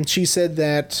 She said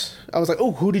that I was like,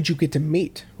 "Oh, who did you get to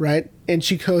meet?" Right? And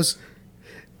she goes,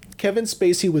 "Kevin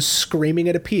Spacey was screaming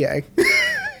at a PA."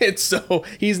 And so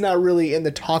he's not really in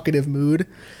the talkative mood.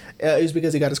 It was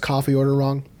because he got his coffee order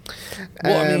wrong.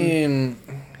 Well, I mean,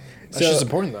 that's so- just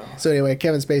important, though. So anyway,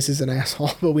 Kevin Spacey's an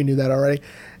asshole, but we knew that already.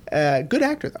 Good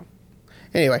actor though.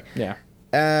 Anyway, Yeah.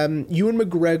 Ewan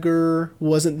McGregor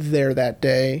wasn't there that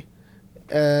day.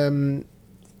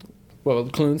 Well,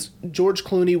 the Clunes. George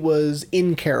Clooney was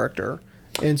in character,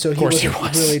 and so he course he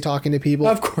wasn't was. really talking to people.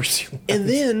 Of course you. And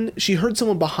then she heard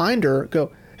someone behind her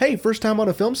go, "Hey, first time on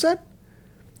a film set?"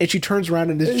 And she turns around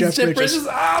and it's Jeff Bridges.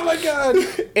 Oh my god.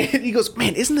 And he goes,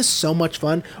 "Man, isn't this so much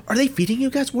fun? Are they feeding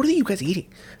you guys? What are you guys eating?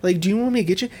 Like, do you want me to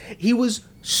get you?" He was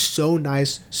so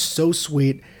nice, so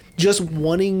sweet, just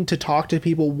wanting to talk to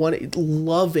people,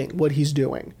 loving what he's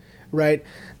doing, right?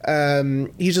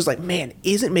 He's just like, "Man,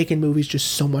 isn't making movies just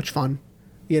so much fun?"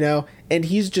 And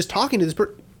he's just talking to this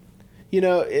person,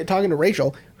 talking to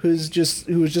Rachel, who was just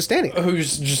standing there.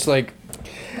 Who's just like,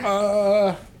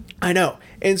 I know.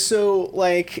 And so,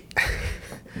 like,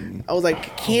 I was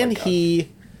like, can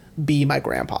he be my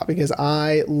grandpa? Because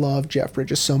I love Jeff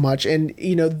Bridges so much. And,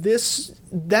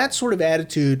 that sort of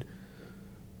attitude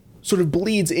sort of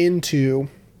bleeds into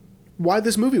why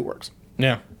this movie works.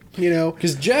 yeah.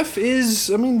 Because Jeff's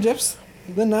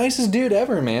the nicest dude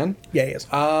ever, man. Yeah, he is.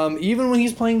 Even when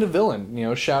he's playing the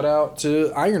villain, shout out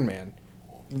to Iron Man.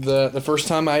 The first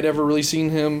time I'd ever really seen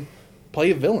him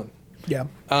play a villain. Yeah.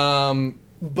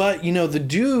 But, the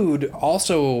dude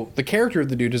also, the character of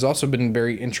the dude has also been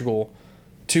very integral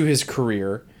to his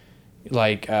career.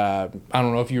 Like, I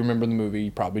don't know if you remember the movie,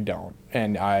 you probably don't.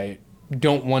 And I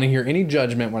don't want to hear any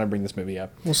judgment when I bring this movie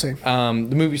up. We'll see. The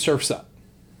movie Surf's Up.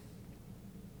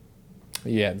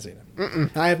 You hadn't seen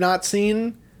it. I have not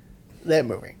seen that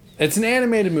movie. It's an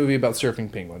animated movie about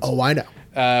surfing penguins. Oh, I know.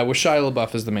 With Shia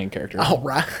LaBeouf as the main character. All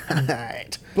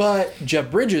right. But Jeff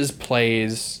Bridges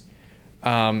plays,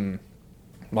 this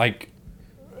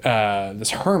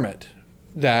hermit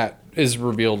that is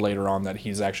revealed later on that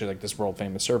he's actually like this world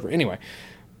famous surfer. Anyway,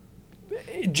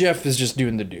 Jeff is just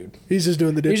doing the dude. He's just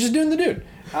doing the dude. He's just doing the dude.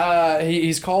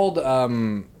 He's called.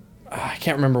 I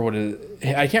can't remember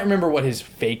what his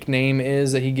fake name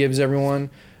is that he gives everyone,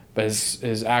 but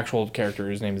his actual character,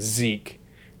 his name is Zeke,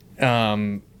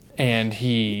 and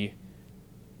he's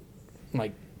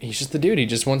just the dude. He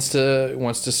just wants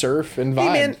to surf and vibe. Hey,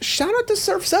 man, shout out to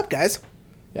Surf's Up, guys.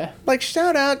 Yeah. Like,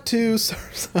 shout out to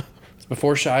Surf's Up.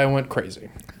 Before Shia went crazy.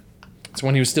 It's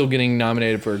when he was still getting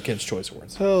nominated for Kids' Choice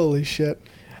Awards. Holy shit.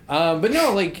 But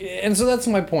no, and so that's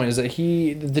my point, is that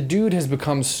the dude has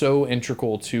become so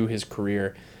integral to his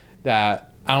career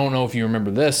that, I don't know if you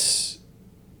remember this,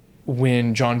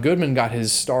 when John Goodman got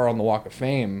his star on the Walk of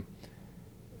Fame,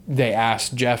 they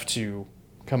asked Jeff to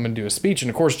come and do a speech, and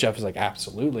of course Jeff was like,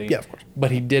 absolutely. Yeah, of course.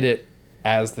 But he did it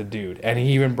as the dude, and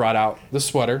he even brought out the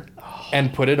sweater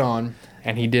and put it on,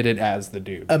 and he did it as the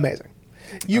dude. Amazing.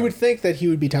 You would think that he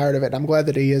would be tired of it. I'm glad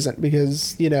that he isn't,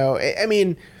 because, I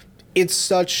mean, it's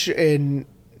such an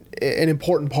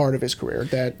important part of his career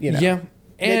that, Yeah. that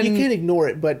And you can't ignore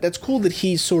it. But that's cool that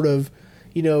he sort of,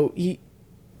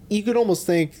 you could almost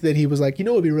think that he was like,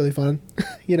 it'd be really fun,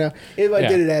 if I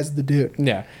did it as the dude.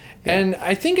 Yeah. And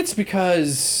I think it's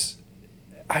because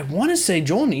I want to say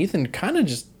Joel and Ethan kind of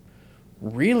just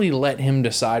really let him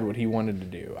decide what he wanted to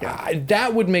do. Yeah.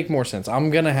 That would make more sense. I'm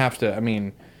going to have to,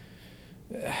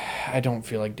 I don't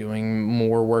feel like doing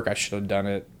more work. I should have done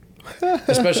it,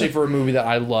 especially for a movie that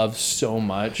I love so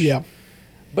much. Yeah.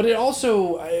 But it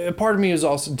also, a part of me was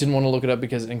also didn't want to look it up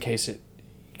because it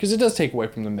does take away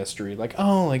from the mystery. Like,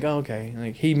 okay,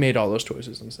 like he made all those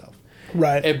choices himself.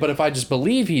 Right. But if I just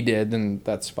believe he did, then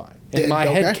that's fine. In my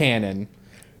Okay. head canon,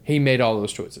 he made all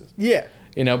those choices. Yeah.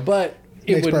 But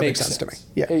it Makes would perfect make sense sense to me.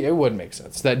 Yeah. it would make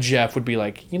sense that Jeff would be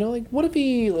like, what if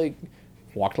he like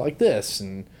walked like this,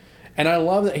 and I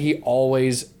love that he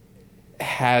always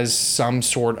has some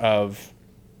sort of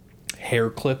hair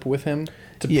clip with him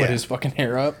to Yeah. put his fucking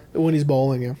hair up. When he's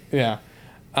bowling, yeah.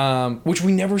 Yeah. Which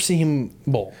we never see him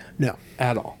bowl No.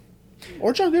 at all.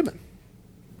 Or John Goodman.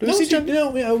 Do we No, see John?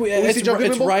 it's, see John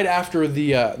Goodman it's bowl? right after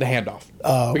the handoff.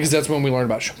 Oh, okay. Because that's when we learn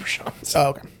about Chopper Shamas. Oh,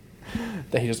 okay.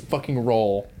 That he doesn't fucking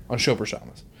roll on Chopper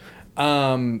Shamas.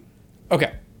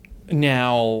 Okay.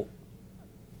 Now,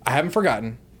 I haven't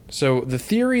forgotten. So the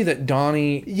theory that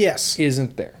Donnie Yes.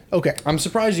 isn't there. Okay. I'm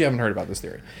surprised you haven't heard about this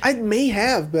theory. I may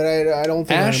have, but I don't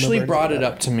think Ashley I remember brought anything it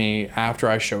about up to me after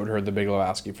I showed her The Big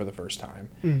Lebowski for the first time.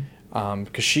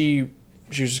 Because she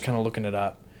was just kind of looking it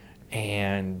up.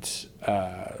 And,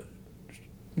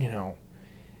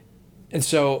 And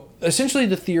so, essentially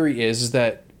the theory is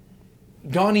that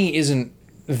Donnie isn't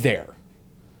there.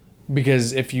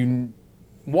 Because if you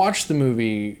watch the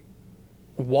movie,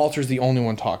 Walter's the only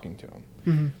one talking to him.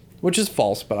 Mm-hmm. Which is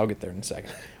false, but I'll get there in a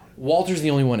second. Walter's the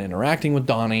only one interacting with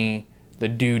Donnie. The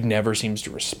dude never seems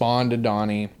to respond to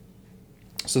Donnie.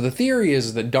 So the theory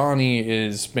is that Donnie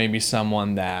is maybe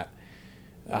someone that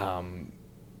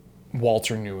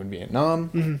Walter knew in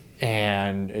Vietnam,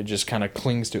 and it just kind of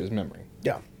clings to his memory.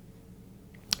 Yeah.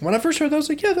 When I first heard that, I was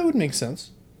like, yeah, that would make sense.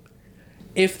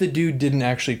 If the dude didn't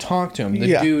actually talk to him, the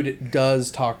Yeah. dude does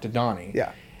talk to Donnie.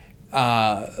 Yeah.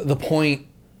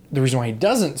 The reason why he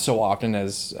doesn't so often,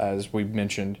 as we've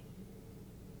mentioned,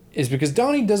 is because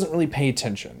Donnie doesn't really pay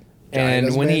attention. Donnie And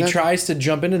doesn't when pay he attention. tries to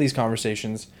jump into these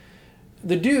conversations,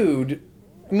 the dude,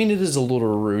 I mean, it is a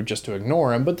little rude just to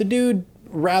ignore him, but the dude,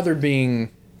 rather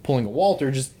being pulling a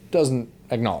Walter, just doesn't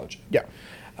acknowledge it. Yeah.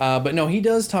 But no, he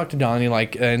does talk to Donnie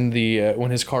like in the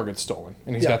when his car gets stolen,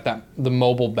 and he's Yeah. got the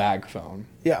mobile bag phone.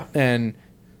 Yeah. And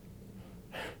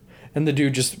the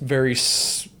dude just very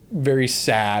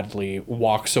sadly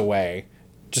walks away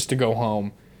just to go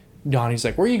home. Donnie's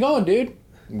like, "Where you going, dude?"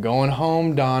 "I'm going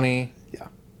home, Donnie." Yeah.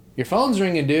 "Your phone's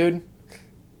ringing, dude."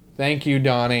 "Thank you,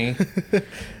 Donnie."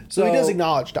 So he does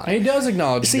acknowledge Donnie. He does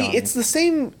acknowledge See, Donnie. it's the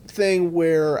same thing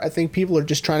where I think people are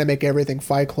just trying to make everything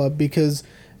Fight Club because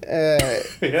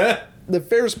yeah. the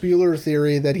Ferris Bueller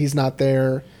theory that he's not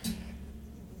there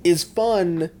is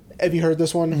fun. Have you heard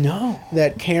this one? No.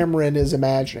 That Cameron is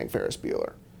imagining Ferris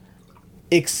Bueller.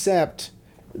 Except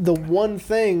the one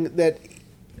thing that,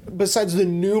 besides the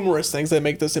numerous things that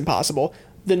make this impossible,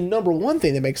 the number one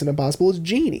thing that makes it impossible is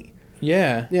Genie.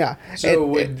 Yeah. Yeah.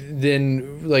 So And-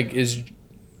 then, like,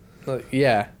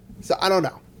 yeah. So I don't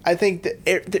know. I think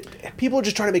that people are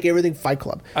just trying to make everything Fight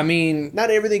Club. I mean, Not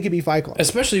everything can be Fight Club.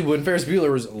 especially when Ferris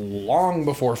Bueller was long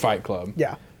before Fight Club.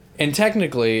 Yeah. And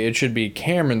technically, it should be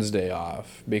Cameron's day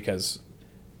off because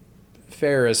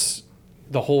Ferris,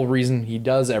 the whole reason he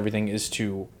does everything is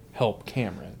to help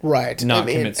Cameron. Right. Not I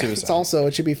mean, commit suicide. It's also,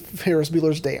 it should be Ferris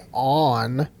Bueller's Day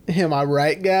on. Am I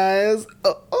right, guys?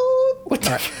 What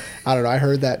the? I don't know. I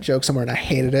heard that joke somewhere and I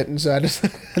hated it. And so I just I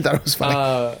thought it was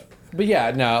funny. But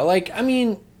yeah, no, like, I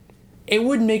mean, it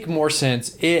would make more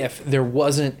sense if there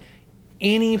wasn't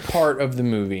any part of the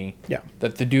movie Yeah.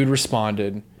 that the dude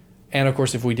responded. And of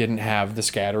course, if we didn't have the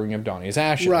scattering of Donnie's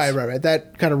ashes. Right.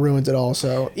 That kind of ruins it all.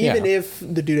 So even Yeah. if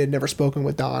the dude had never spoken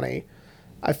with Donnie,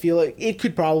 I feel like it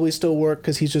could probably still work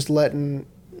because he's just letting,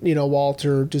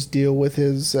 Walter just deal with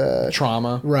his...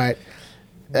 Trauma. right.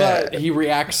 But he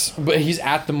reacts, but he's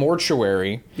at the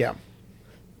mortuary. Yeah.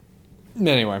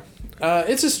 Anyway,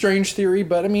 it's a strange theory,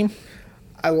 but I mean,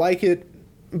 I like it,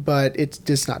 but it's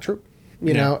just not true.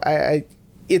 You know,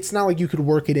 it's not like you could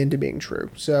work it into being true.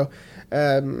 So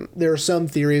there are some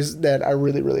theories that I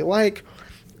really, really like,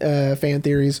 fan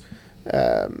theories,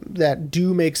 that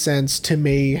do make sense to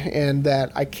me and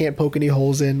that I can't poke any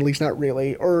holes in, at least not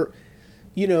really. Or,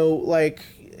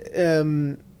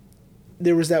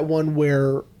 there was that one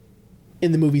where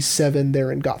in the movie Seven,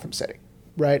 they're in Gotham City,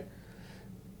 right?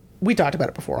 We talked about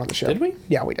it before on the show. Did we?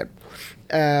 Yeah, we did.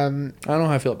 I don't know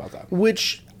how I feel about that.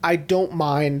 Which I don't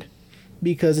mind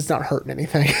because it's not hurting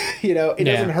anything. It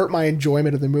doesn't hurt my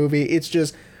enjoyment of the movie. It's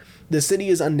just the city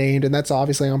is unnamed, and that's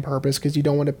obviously on purpose because you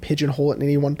don't want to pigeonhole it in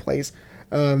any one place.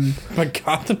 But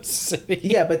Gotham City.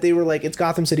 Yeah, but they were like, it's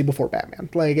Gotham City before Batman.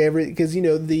 Like because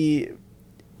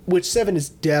which Seven is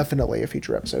definitely a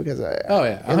future episode because Oh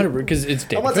yeah, 100%, because it's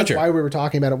David unless that's Fincher. why we were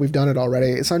talking about it. We've done it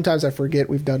already. Sometimes I forget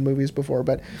we've done movies before,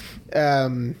 but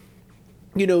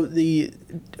the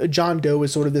John Doe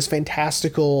is sort of this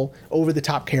fantastical, over the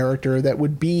top character that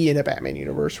would be in a Batman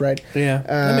universe, right? Yeah,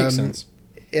 that makes sense.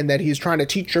 And that he's trying to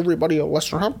teach everybody a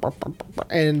lesson,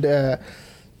 and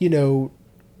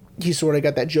he's sort of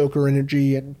got that Joker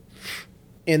energy, and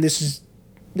and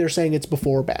they're saying it's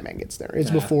before Batman gets there.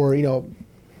 It's before, anyway,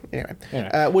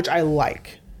 which I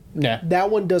like. Yeah. That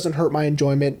one doesn't hurt my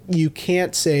enjoyment. You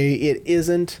can't say it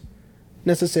isn't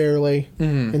necessarily.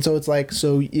 And so it's like,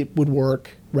 so it would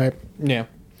work, right? Yeah.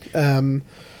 But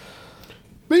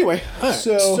anyway,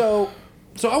 So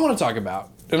I want to talk about,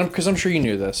 and because I'm sure you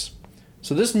knew this.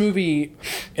 So this movie,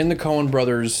 in the Coen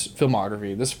brothers'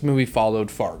 filmography, this movie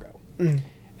followed Fargo.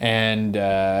 And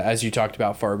as you talked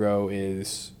about, Fargo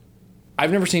is...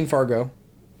 I've never seen Fargo.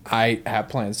 I have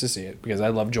plans to see it because I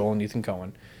love Joel and Ethan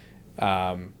Coen.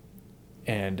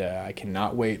 And I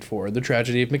cannot wait for The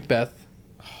Tragedy of Macbeth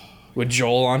with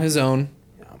Joel on his own.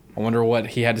 I wonder what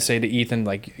he had to say to Ethan,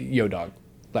 like, yo, dog,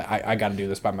 like, I got to do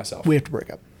this by myself. we have to break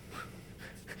up.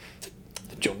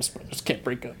 The Jonas Brothers can't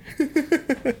break up.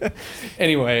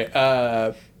 Anyway,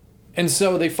 and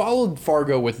so they followed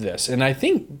Fargo with this, and I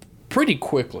think pretty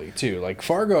quickly, too. Like,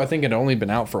 Fargo, I think, had only been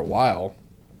out for a while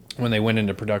when they went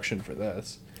into production for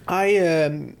this.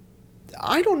 I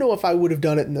don't know if I would have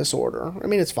done it in this order. I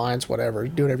mean, it's fine. It's whatever.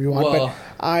 Do whatever you want. Well,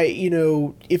 but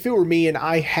if it were me and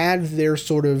I had their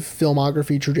sort of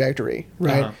filmography trajectory,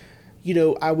 right?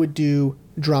 I would do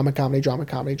drama, comedy, drama,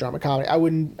 comedy, drama, comedy.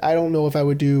 I don't know if I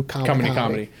would do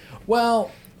comedy. Well,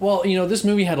 this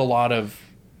movie had a lot of...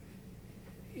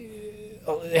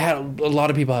 a lot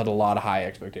of people had a lot of high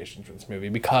expectations for this movie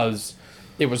because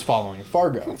it was following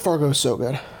Fargo. Fargo's so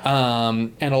good.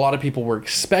 And a lot of people were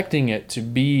expecting it to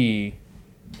be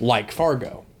like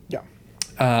Fargo. Yeah.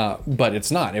 But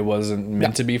it's not. It wasn't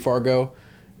meant to be Fargo.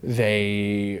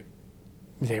 They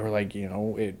were like,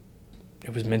 it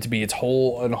was meant to be a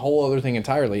whole other thing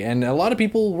entirely. And a lot of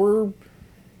people were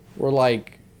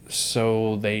like,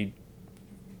 so they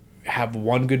have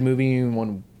one good movie and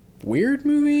one weird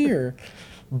movie, or...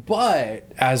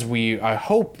 But I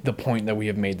hope the point that we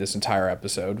have made this entire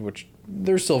episode, which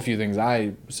there's still a few things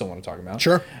I still want to talk about.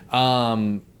 Sure.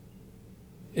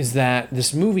 Is that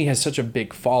this movie has such a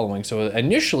big following. So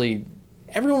initially,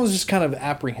 everyone was just kind of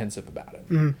apprehensive about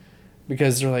it.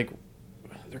 Because they're like,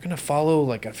 they're going to follow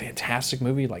like a fantastic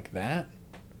movie like that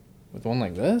with one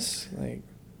like this? Like,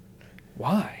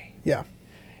 why? Yeah.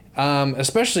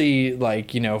 Especially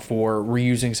like, for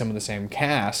reusing some of the same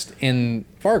cast in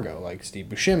Fargo, like Steve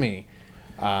Buscemi.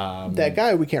 That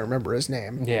guy, we can't remember his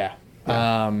name. Yeah.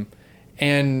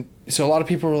 And so a lot of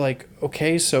people were like,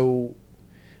 okay, so,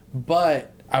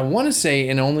 but I want to say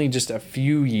in only just a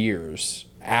few years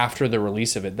after the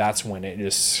release of it, that's when it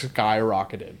just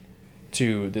skyrocketed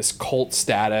to this cult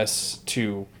status,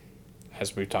 to,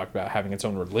 as we talked about, having its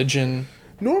own religion.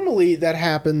 Normally that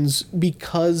happens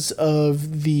because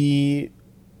of the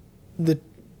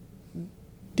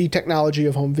technology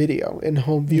of home video and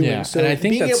home viewing. Yeah, so and I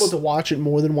think being able to watch it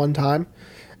more than one time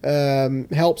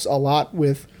helps a lot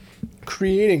with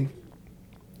creating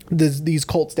these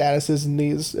cult statuses and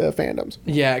these fandoms.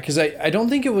 Yeah, because I don't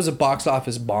think it was a box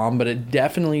office bomb, but it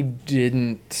definitely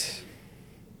didn't...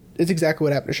 It's exactly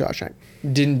what happened to Shawshank.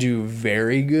 Didn't do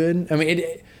very good. I mean,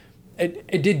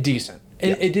 it did decent.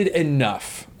 It did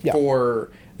enough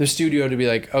for the studio to be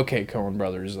like, okay, Coen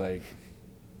Brothers, like,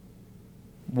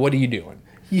 what are you doing?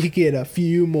 You get a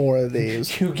few more of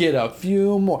these. You get a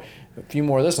few more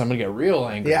of this, and I'm gonna get real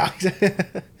angry. Yeah.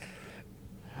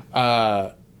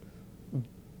 But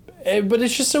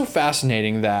it's just so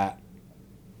fascinating that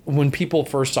when people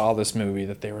first saw this movie,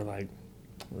 that they were like,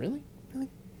 really?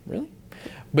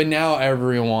 But now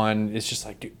everyone is just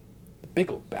like, dude, The Big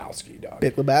Lebowski, dog.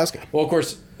 Big Lebowski. Well, of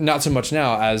course, not so much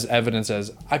now, as evidence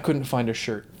as I couldn't find a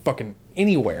shirt fucking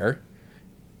anywhere.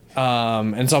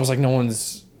 And so I was like, no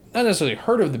one's not necessarily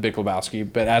heard of The Big Lebowski,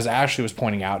 but as Ashley was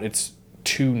pointing out, it's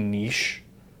too niche.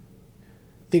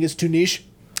 Think it's too niche?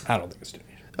 I don't think it's too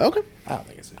niche. Okay. I don't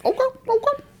think it's too niche. Okay.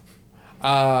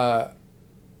 But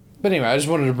anyway, I just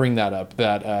wanted to bring that up,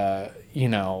 that,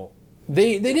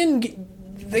 they didn't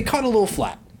they caught a little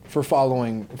flat for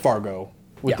following Fargo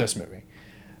with this movie.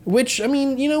 Which, I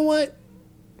mean, you know what?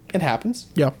 It happens.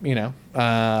 Yeah.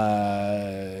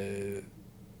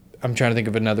 I'm trying to think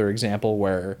of another example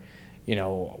where,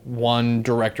 one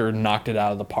director knocked it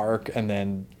out of the park, and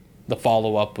then the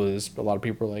follow-up was, a lot of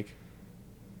people were like,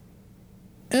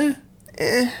 I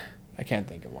can't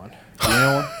think of one. Do you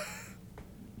know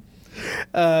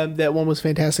one? That one was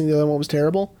fantastic. The other one was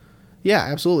terrible. Yeah,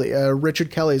 absolutely. Richard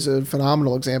Kelly's a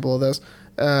phenomenal example of this.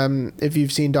 If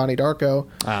you've seen Donnie Darko,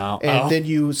 then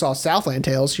you saw Southland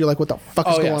Tales, you're like, what the fuck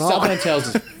is going on? Southland Tales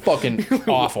is fucking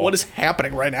awful. What is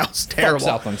happening right now? It's terrible.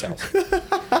 Fuck Southland Tales.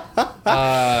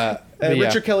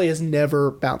 Richard Kelly has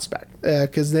never bounced back.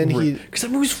 Because then because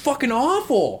that movie's fucking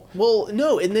awful. Well,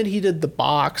 no, and then he did The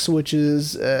Box, which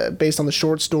is based on the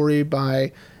short story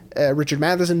by Richard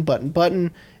Matheson,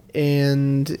 Button,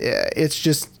 and it's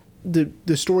just the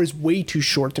story's way too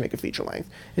short to make a feature length,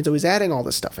 and so he's adding all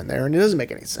this stuff in there, and it doesn't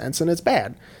make any sense, and it's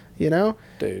bad, you know.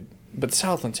 Dude, but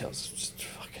Southland Tales is just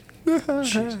fucking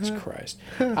Jesus Christ.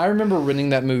 I remember renting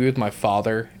that movie with my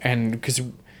father, and because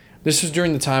this was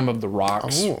during the time of The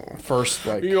Rock's first,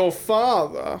 like... Your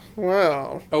father?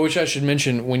 Wow. Oh, which I should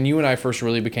mention, when you and I first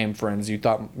really became friends, you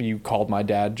thought you called my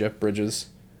dad Jeff Bridges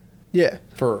Yeah.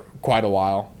 for quite a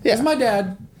while. Yeah. Because my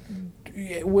dad,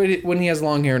 when he has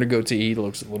long hair and a goatee, he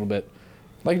looks a little bit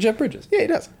like Jeff Bridges. Yeah, he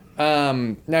does.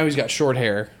 Now he's got short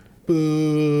hair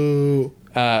Boo.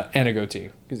 and a goatee.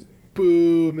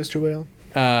 Boo, Mr. Whale.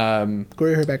 Grow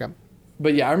your hair back up.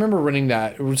 But yeah, I remember renting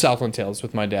that Southland Tales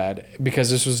with my dad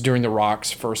because this was during The Rock's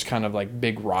first kind of like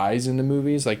big rise into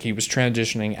movies. Like he was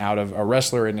transitioning out of a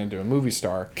wrestler and into a movie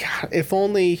star. God, if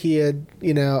only he had,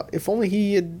 if only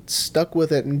he had stuck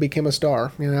with it and became a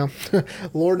star,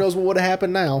 Lord knows what would have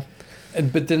happened now.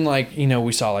 But then, like,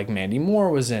 we saw like Mandy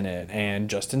Moore was in it and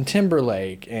Justin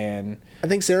Timberlake and I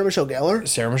think Sarah Michelle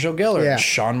Gellar. Yeah. And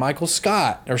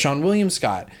Sean William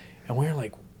Scott. And we were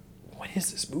like, what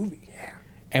is this movie?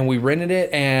 And we rented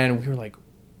it, and we were like,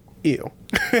 ew.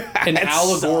 An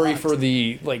allegory for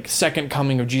the, like, second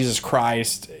coming of Jesus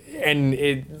Christ, and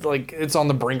it's on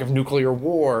the brink of nuclear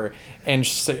war, and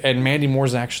Mandy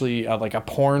Moore's actually, like, a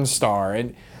porn star,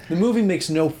 and the movie makes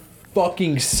no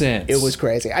fucking sense. It was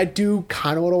crazy. I do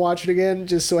kind of want to watch it again,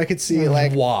 just so I could see,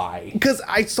 like... Why? Because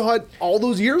I saw it all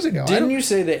those years ago. Didn't you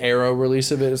say the Arrow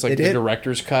release of it is, like, the did?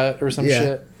 director's cut or some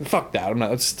shit? Fuck that.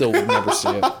 I still would never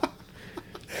see it.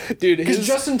 Dude, because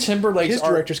Justin Timberlake, his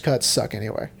director's cuts suck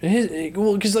anyway.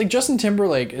 Because like Justin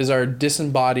Timberlake is our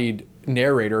disembodied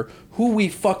narrator, who we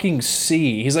fucking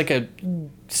see. He's like a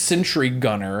sentry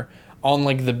gunner on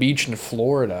like the beach in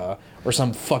Florida or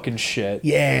some fucking shit.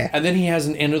 Yeah. And then he has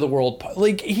an end of the world.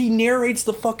 Like he narrates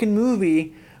the fucking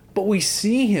movie, but we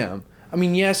see him. I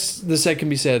mean, yes, the same can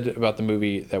be said about the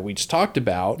movie that we just talked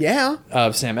about. Yeah.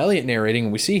 Of Sam Elliott narrating,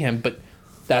 and we see him, but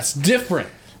that's different.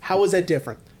 How is that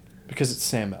different? Because it's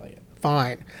Sam Elliott.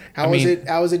 Fine. How is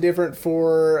it different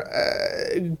for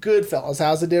Goodfellas?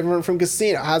 How's it different from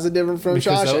Casino? How's it different from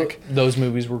Shawshank? Those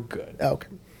movies were good. Okay.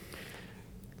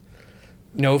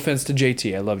 No offense to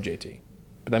JT. I love JT.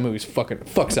 But that movie's fuck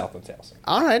Southland Tales.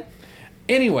 All right.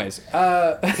 Anyways.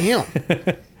 Yeah.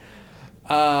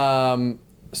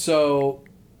 So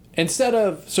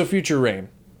Future Rain,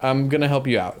 I'm going to help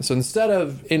you out. So instead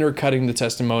of intercutting the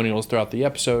testimonials throughout the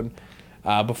episode,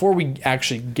 before we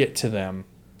actually get to them.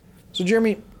 So,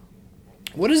 Jeremy,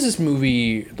 what is this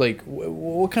movie, like,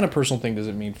 what kind of personal thing does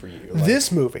it mean for you? Like,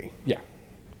 this movie? Yeah.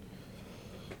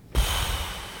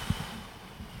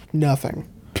 Nothing.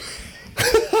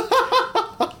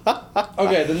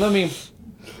 Okay, then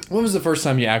when was the first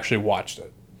time you actually watched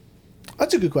it?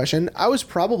 That's a good question. I was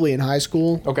probably in high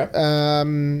school. Okay.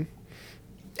 And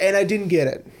I didn't get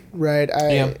it, right?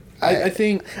 I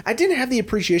think I didn't have the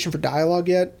appreciation for dialogue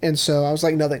yet, and so I was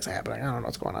like, nothing's happening. I don't know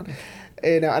what's going on.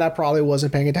 And I probably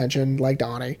wasn't paying attention like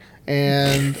Donnie.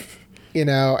 And,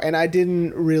 and I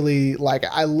didn't really like it.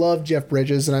 I loved Jeff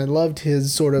Bridges, and I loved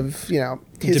his sort of,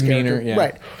 his demeanor, character. yeah.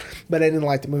 Right. But I didn't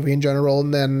like the movie in general.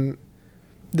 And then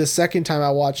the second time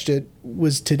I watched it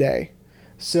was today.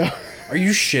 So... Are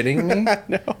you shitting me?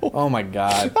 No. Oh, my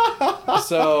God.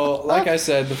 So, like I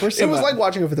said, the first time... It was like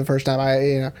watching it for the first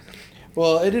time.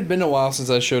 Well, it had been a while since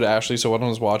I showed Ashley, so when I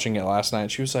was watching it last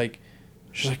night, she's like,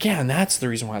 yeah, and that's the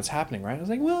reason why it's happening, right? I was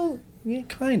like, well, yeah,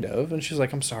 kind of. And she's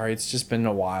like, I'm sorry, it's just been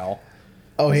a while.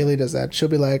 Oh, Haley does that. She'll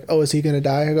be like, oh, is he going to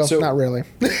die? I go, not really.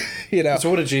 So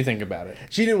what did she think about it?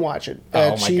 She didn't watch it.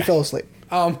 Oh, my she God. fell asleep.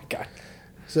 Oh, my God.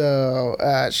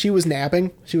 So she was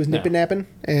napping. She was napping.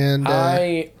 And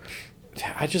I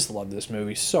just love this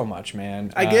movie so much,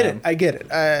 man. I get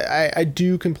it. I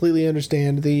do completely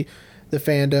understand the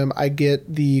fandom. I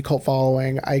get the cult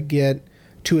following. I get,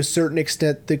 to a certain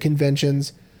extent, the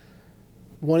conventions.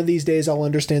 One of these days, I'll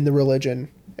understand the religion.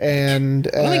 And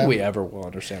I don't think we ever will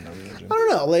understand the religion. I don't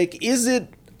know. Like, is it...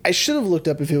 I should have looked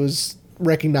up if it was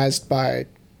recognized by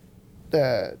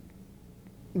the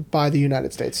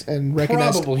United States and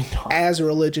recognized Probably not. as a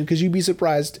religion, because you'd be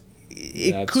surprised.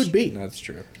 It could be. That's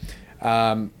true.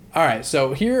 All right,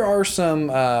 so here are some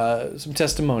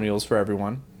testimonials for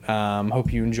everyone.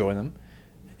 Hope you enjoy them.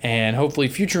 And hopefully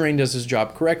Future Rain does his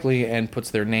job correctly and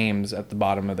puts their names at the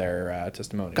bottom of their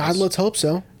testimonials. God, let's hope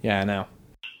so. Yeah, I know.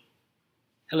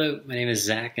 Hello, my name is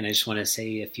Zach, and I just want to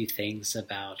say a few things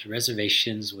about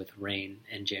Reservations with Rain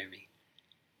and Jeremy.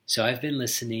 So I've been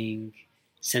listening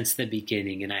since the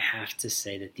beginning, and I have to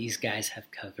say that these guys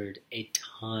have covered a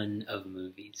ton of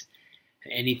movies.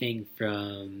 Anything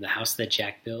from The House That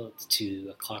Jack Built to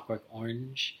A Clockwork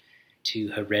Orange to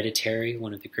Hereditary,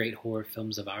 one of the great horror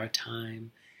films of our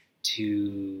time,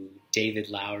 to David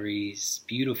Lowery's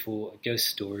beautiful Ghost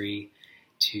Story,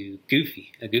 to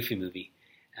Goofy, a Goofy movie.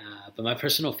 But my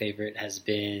personal favorite has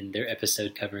been their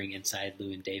episode covering Inside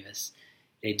Llewyn Davis.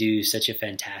 They do such a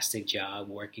fantastic job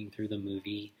working through the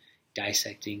movie,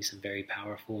 dissecting some very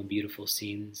powerful and beautiful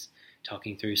scenes,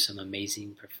 talking through some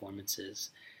amazing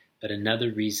performances. But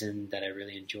another reason that I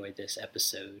really enjoyed this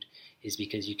episode is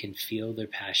because you can feel their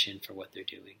passion for what they're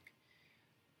doing.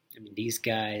 I mean, these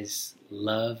guys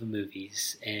love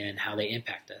movies and how they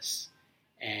impact us.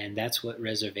 And that's what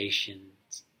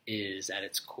Reservations is at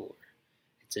its core.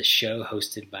 It's a show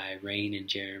hosted by Rain and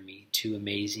Jeremy, two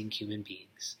amazing human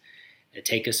beings that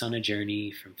take us on a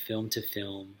journey from film to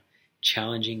film,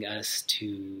 challenging us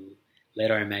to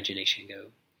let our imagination go,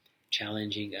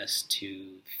 challenging us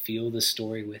to feel the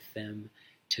story with them,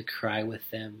 to cry with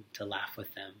them, to laugh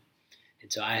with them. And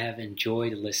so I have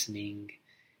enjoyed listening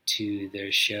to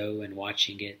their show and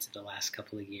watching it the last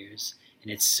couple of years, and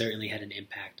it's certainly had an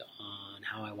impact on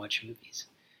how I watch movies.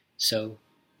 So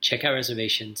check out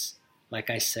Reservations. Like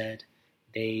I said,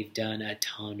 they've done a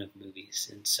ton of movies,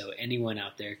 and so anyone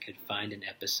out there could find an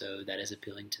episode that is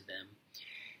appealing to them.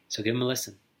 So give them a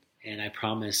listen, and I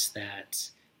promise that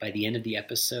by the end of the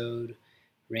episode,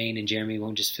 Rain and Jeremy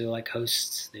won't just feel like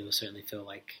hosts, they will certainly feel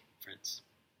like friends.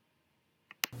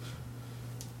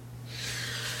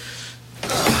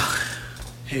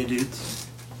 Hey dudes,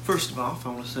 first of all, I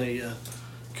want to say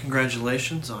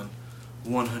congratulations on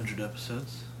 100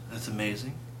 episodes. That's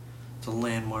amazing. It's a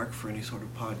landmark for any sort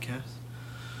of podcast.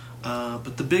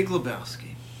 But The Big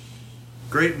Lebowski,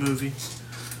 great movie,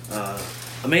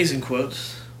 amazing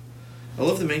quotes. I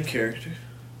love the main character,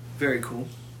 very cool,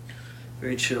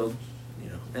 very chilled,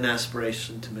 an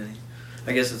aspiration to many.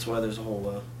 I guess that's why there's a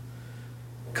whole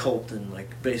cult and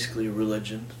basically a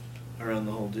religion around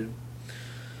the whole dude.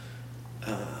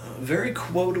 Very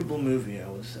quotable movie, I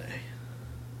would say.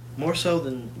 More so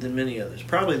than many others.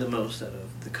 Probably the most out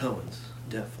of the Coens,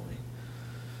 definitely.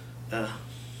 But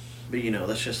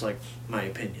that's just my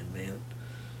opinion,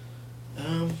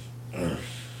 man.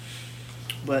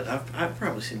 But I've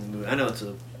probably seen the movie. I know it's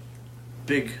a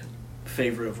big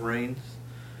favorite of Rain's.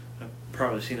 I've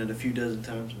probably seen it a few dozen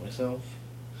times myself.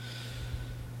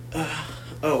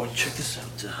 And check this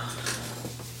out.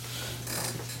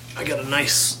 I got a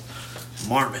nice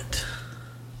marmot.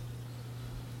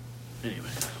 Anyway.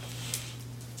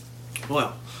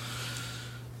 Well.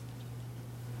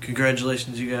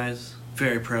 Congratulations, you guys.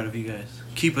 Very proud of you guys.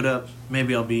 Keep it up.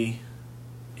 Maybe I'll be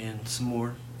in some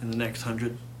more in the next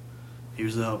 100.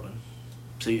 Here's the hoping.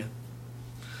 See ya.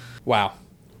 Wow.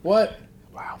 What?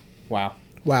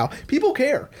 Wow. People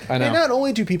care. I know. And not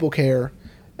only do people care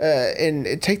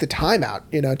and take the time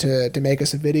out, to make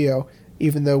us a video,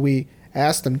 even though we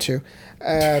asked them to,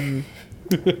 I'm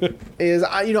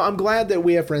glad that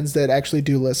we have friends that actually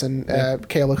do listen,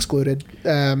 Kale excluded.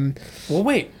 Well,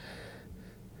 wait.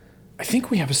 I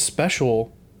think we have a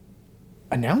special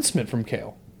announcement from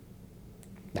Kale.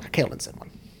 Nah, Kale didn't send one.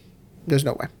 There's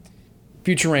no way.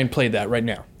 Future Rain played that right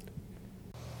now.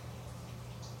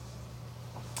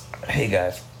 Hey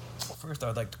guys. First, I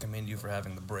would like to commend you for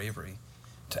having the bravery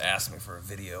to ask me for a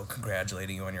video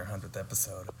congratulating you on your 100th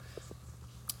episode.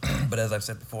 But as I've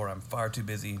said before, I'm far too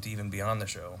busy to even be on the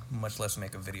show, much less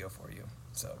make a video for you.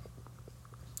 So,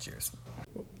 cheers.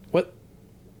 What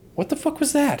the fuck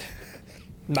was that?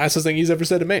 Nicest thing he's ever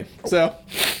said to me. So,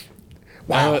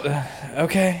 wow.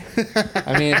 Okay.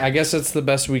 I mean, I guess that's the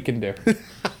best we can do.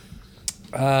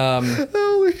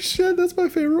 Holy shit, that's my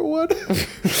favorite one.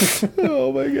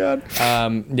 Oh my god.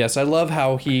 Yes, I love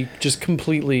how he just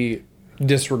completely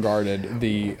disregarded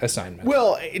the assignment.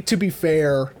 Well, to be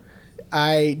fair,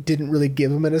 I didn't really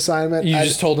give him an assignment. You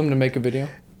just told him to make a video?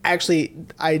 Actually,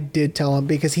 I did tell him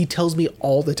because he tells me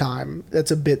all the time. That's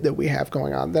a bit that we have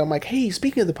going on. Then I'm like, hey,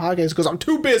 speaking of the podcast, he goes, I'm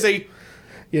too busy.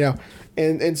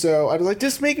 And so I was like,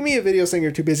 just make me a video saying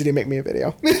you're too busy to make me a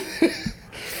video.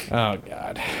 Oh,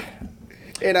 God.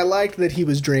 And I liked that he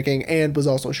was drinking and was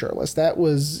also shirtless. That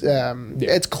was,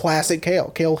 it's classic Kale.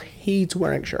 Kale hates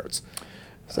wearing shirts.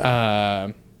 So.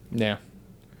 Yeah.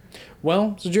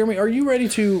 Well, so Jeremy, are you ready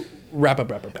to wrap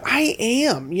up? I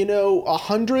am.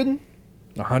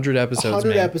 100 episodes,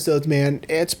 100 episodes, man.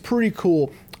 It's pretty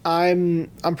cool. I'm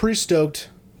pretty stoked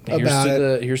about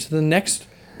it. Here's to the next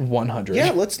 100.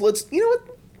 Yeah, let's you know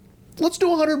what? Let's do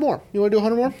 100 more. You want to do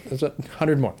 100 more? That's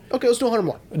 100 more. Okay, let's do 100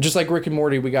 more. Just like Rick and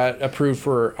Morty, we got approved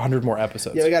for 100 more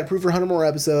episodes. Yeah, we got approved for 100 more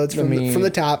episodes from the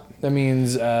top. That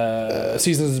means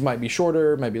seasons might be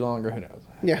shorter, might be longer. Who knows?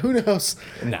 Yeah, who knows?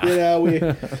 Nah. You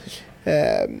know,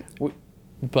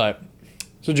 But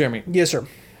so Jeremy, yes, sir.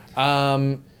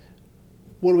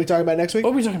 What are we talking about next week?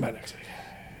 what are we talking about next week?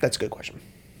 That's a good question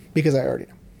because I already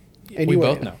know. And We you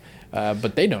both already know,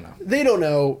 but they don't know. They don't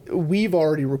know. We've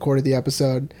already recorded the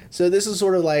episode. So this is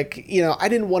sort of like, I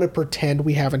didn't want to pretend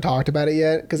we haven't talked about it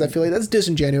yet because I feel like that's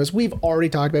disingenuous. We've already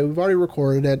talked about it. We've already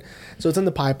recorded it. So it's in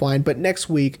the pipeline. But next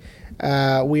week,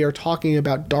 we are talking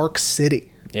about Dark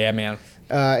City. Yeah, man.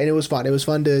 And it was fun. It was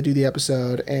fun to do the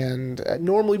episode. And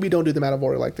normally we don't do them out of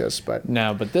order like this. But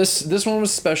No, but this one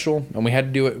was special, and we had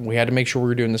to do it. We had to make sure we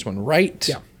were doing this one right.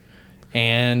 Yeah.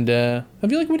 And I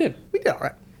feel like we did. we did all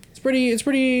right. It's pretty.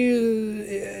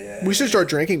 We should start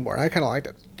drinking more. I kind of liked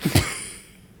it.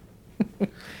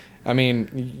 I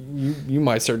mean, you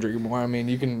might start drinking more. I mean,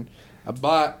 you can. I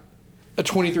bought a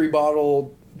 $23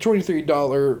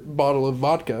 bottle of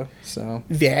vodka, so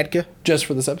Vodka. just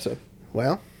for this episode.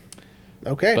 Well,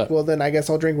 okay. But- Well, then I guess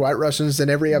I'll drink White Russians in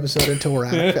every episode until we're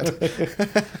out of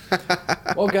it.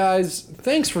 Well, guys,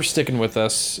 thanks for sticking with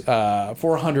us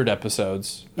for 100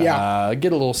 episodes. Yeah.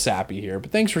 Get a little sappy here,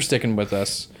 but thanks for sticking with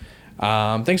us.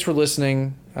 Thanks for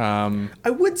listening. I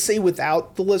would say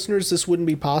without the listeners, this wouldn't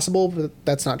be possible, but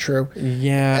that's not true.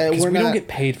 Yeah, because we're we don't not- get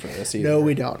paid for this either. No,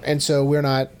 we don't. And so we're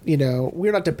not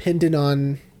dependent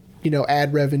on,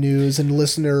 ad revenues and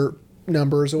listener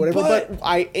numbers or whatever, but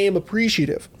I am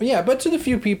appreciative. Yeah, but to the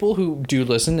few people who do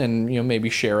listen and maybe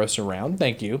share us around,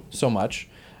 thank you so much.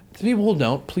 To the people who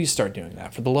don't, please start doing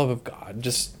that for the love of God.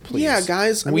 Just please. Yeah,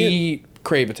 guys, I we mean-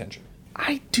 crave attention.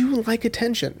 I do like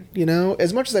attention,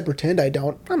 as much as I pretend I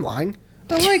don't, I'm lying.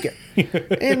 I like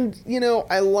it. And,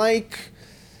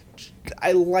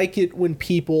 I like it when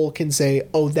people can say,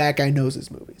 oh, that guy knows his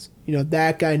movies.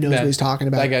 That guy knows what he's talking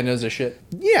about. That guy knows his shit.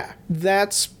 Yeah,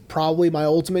 that's probably my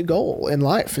ultimate goal in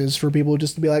life is for people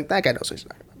just to be like, that guy knows what he's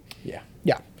talking about. Yeah.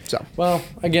 Yeah, so. Well,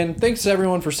 again, thanks to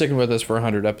everyone for sticking with us for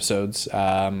 100 episodes.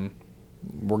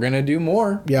 We're gonna do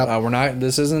more. Yeah. We're not.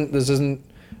 This isn't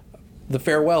the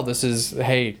farewell. This is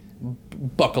hey,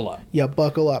 buckle up. Yeah,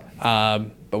 buckle up.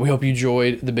 But we hope you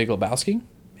enjoyed The Big Lebowski,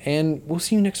 and we'll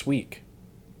see you next week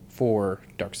for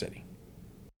Dark City.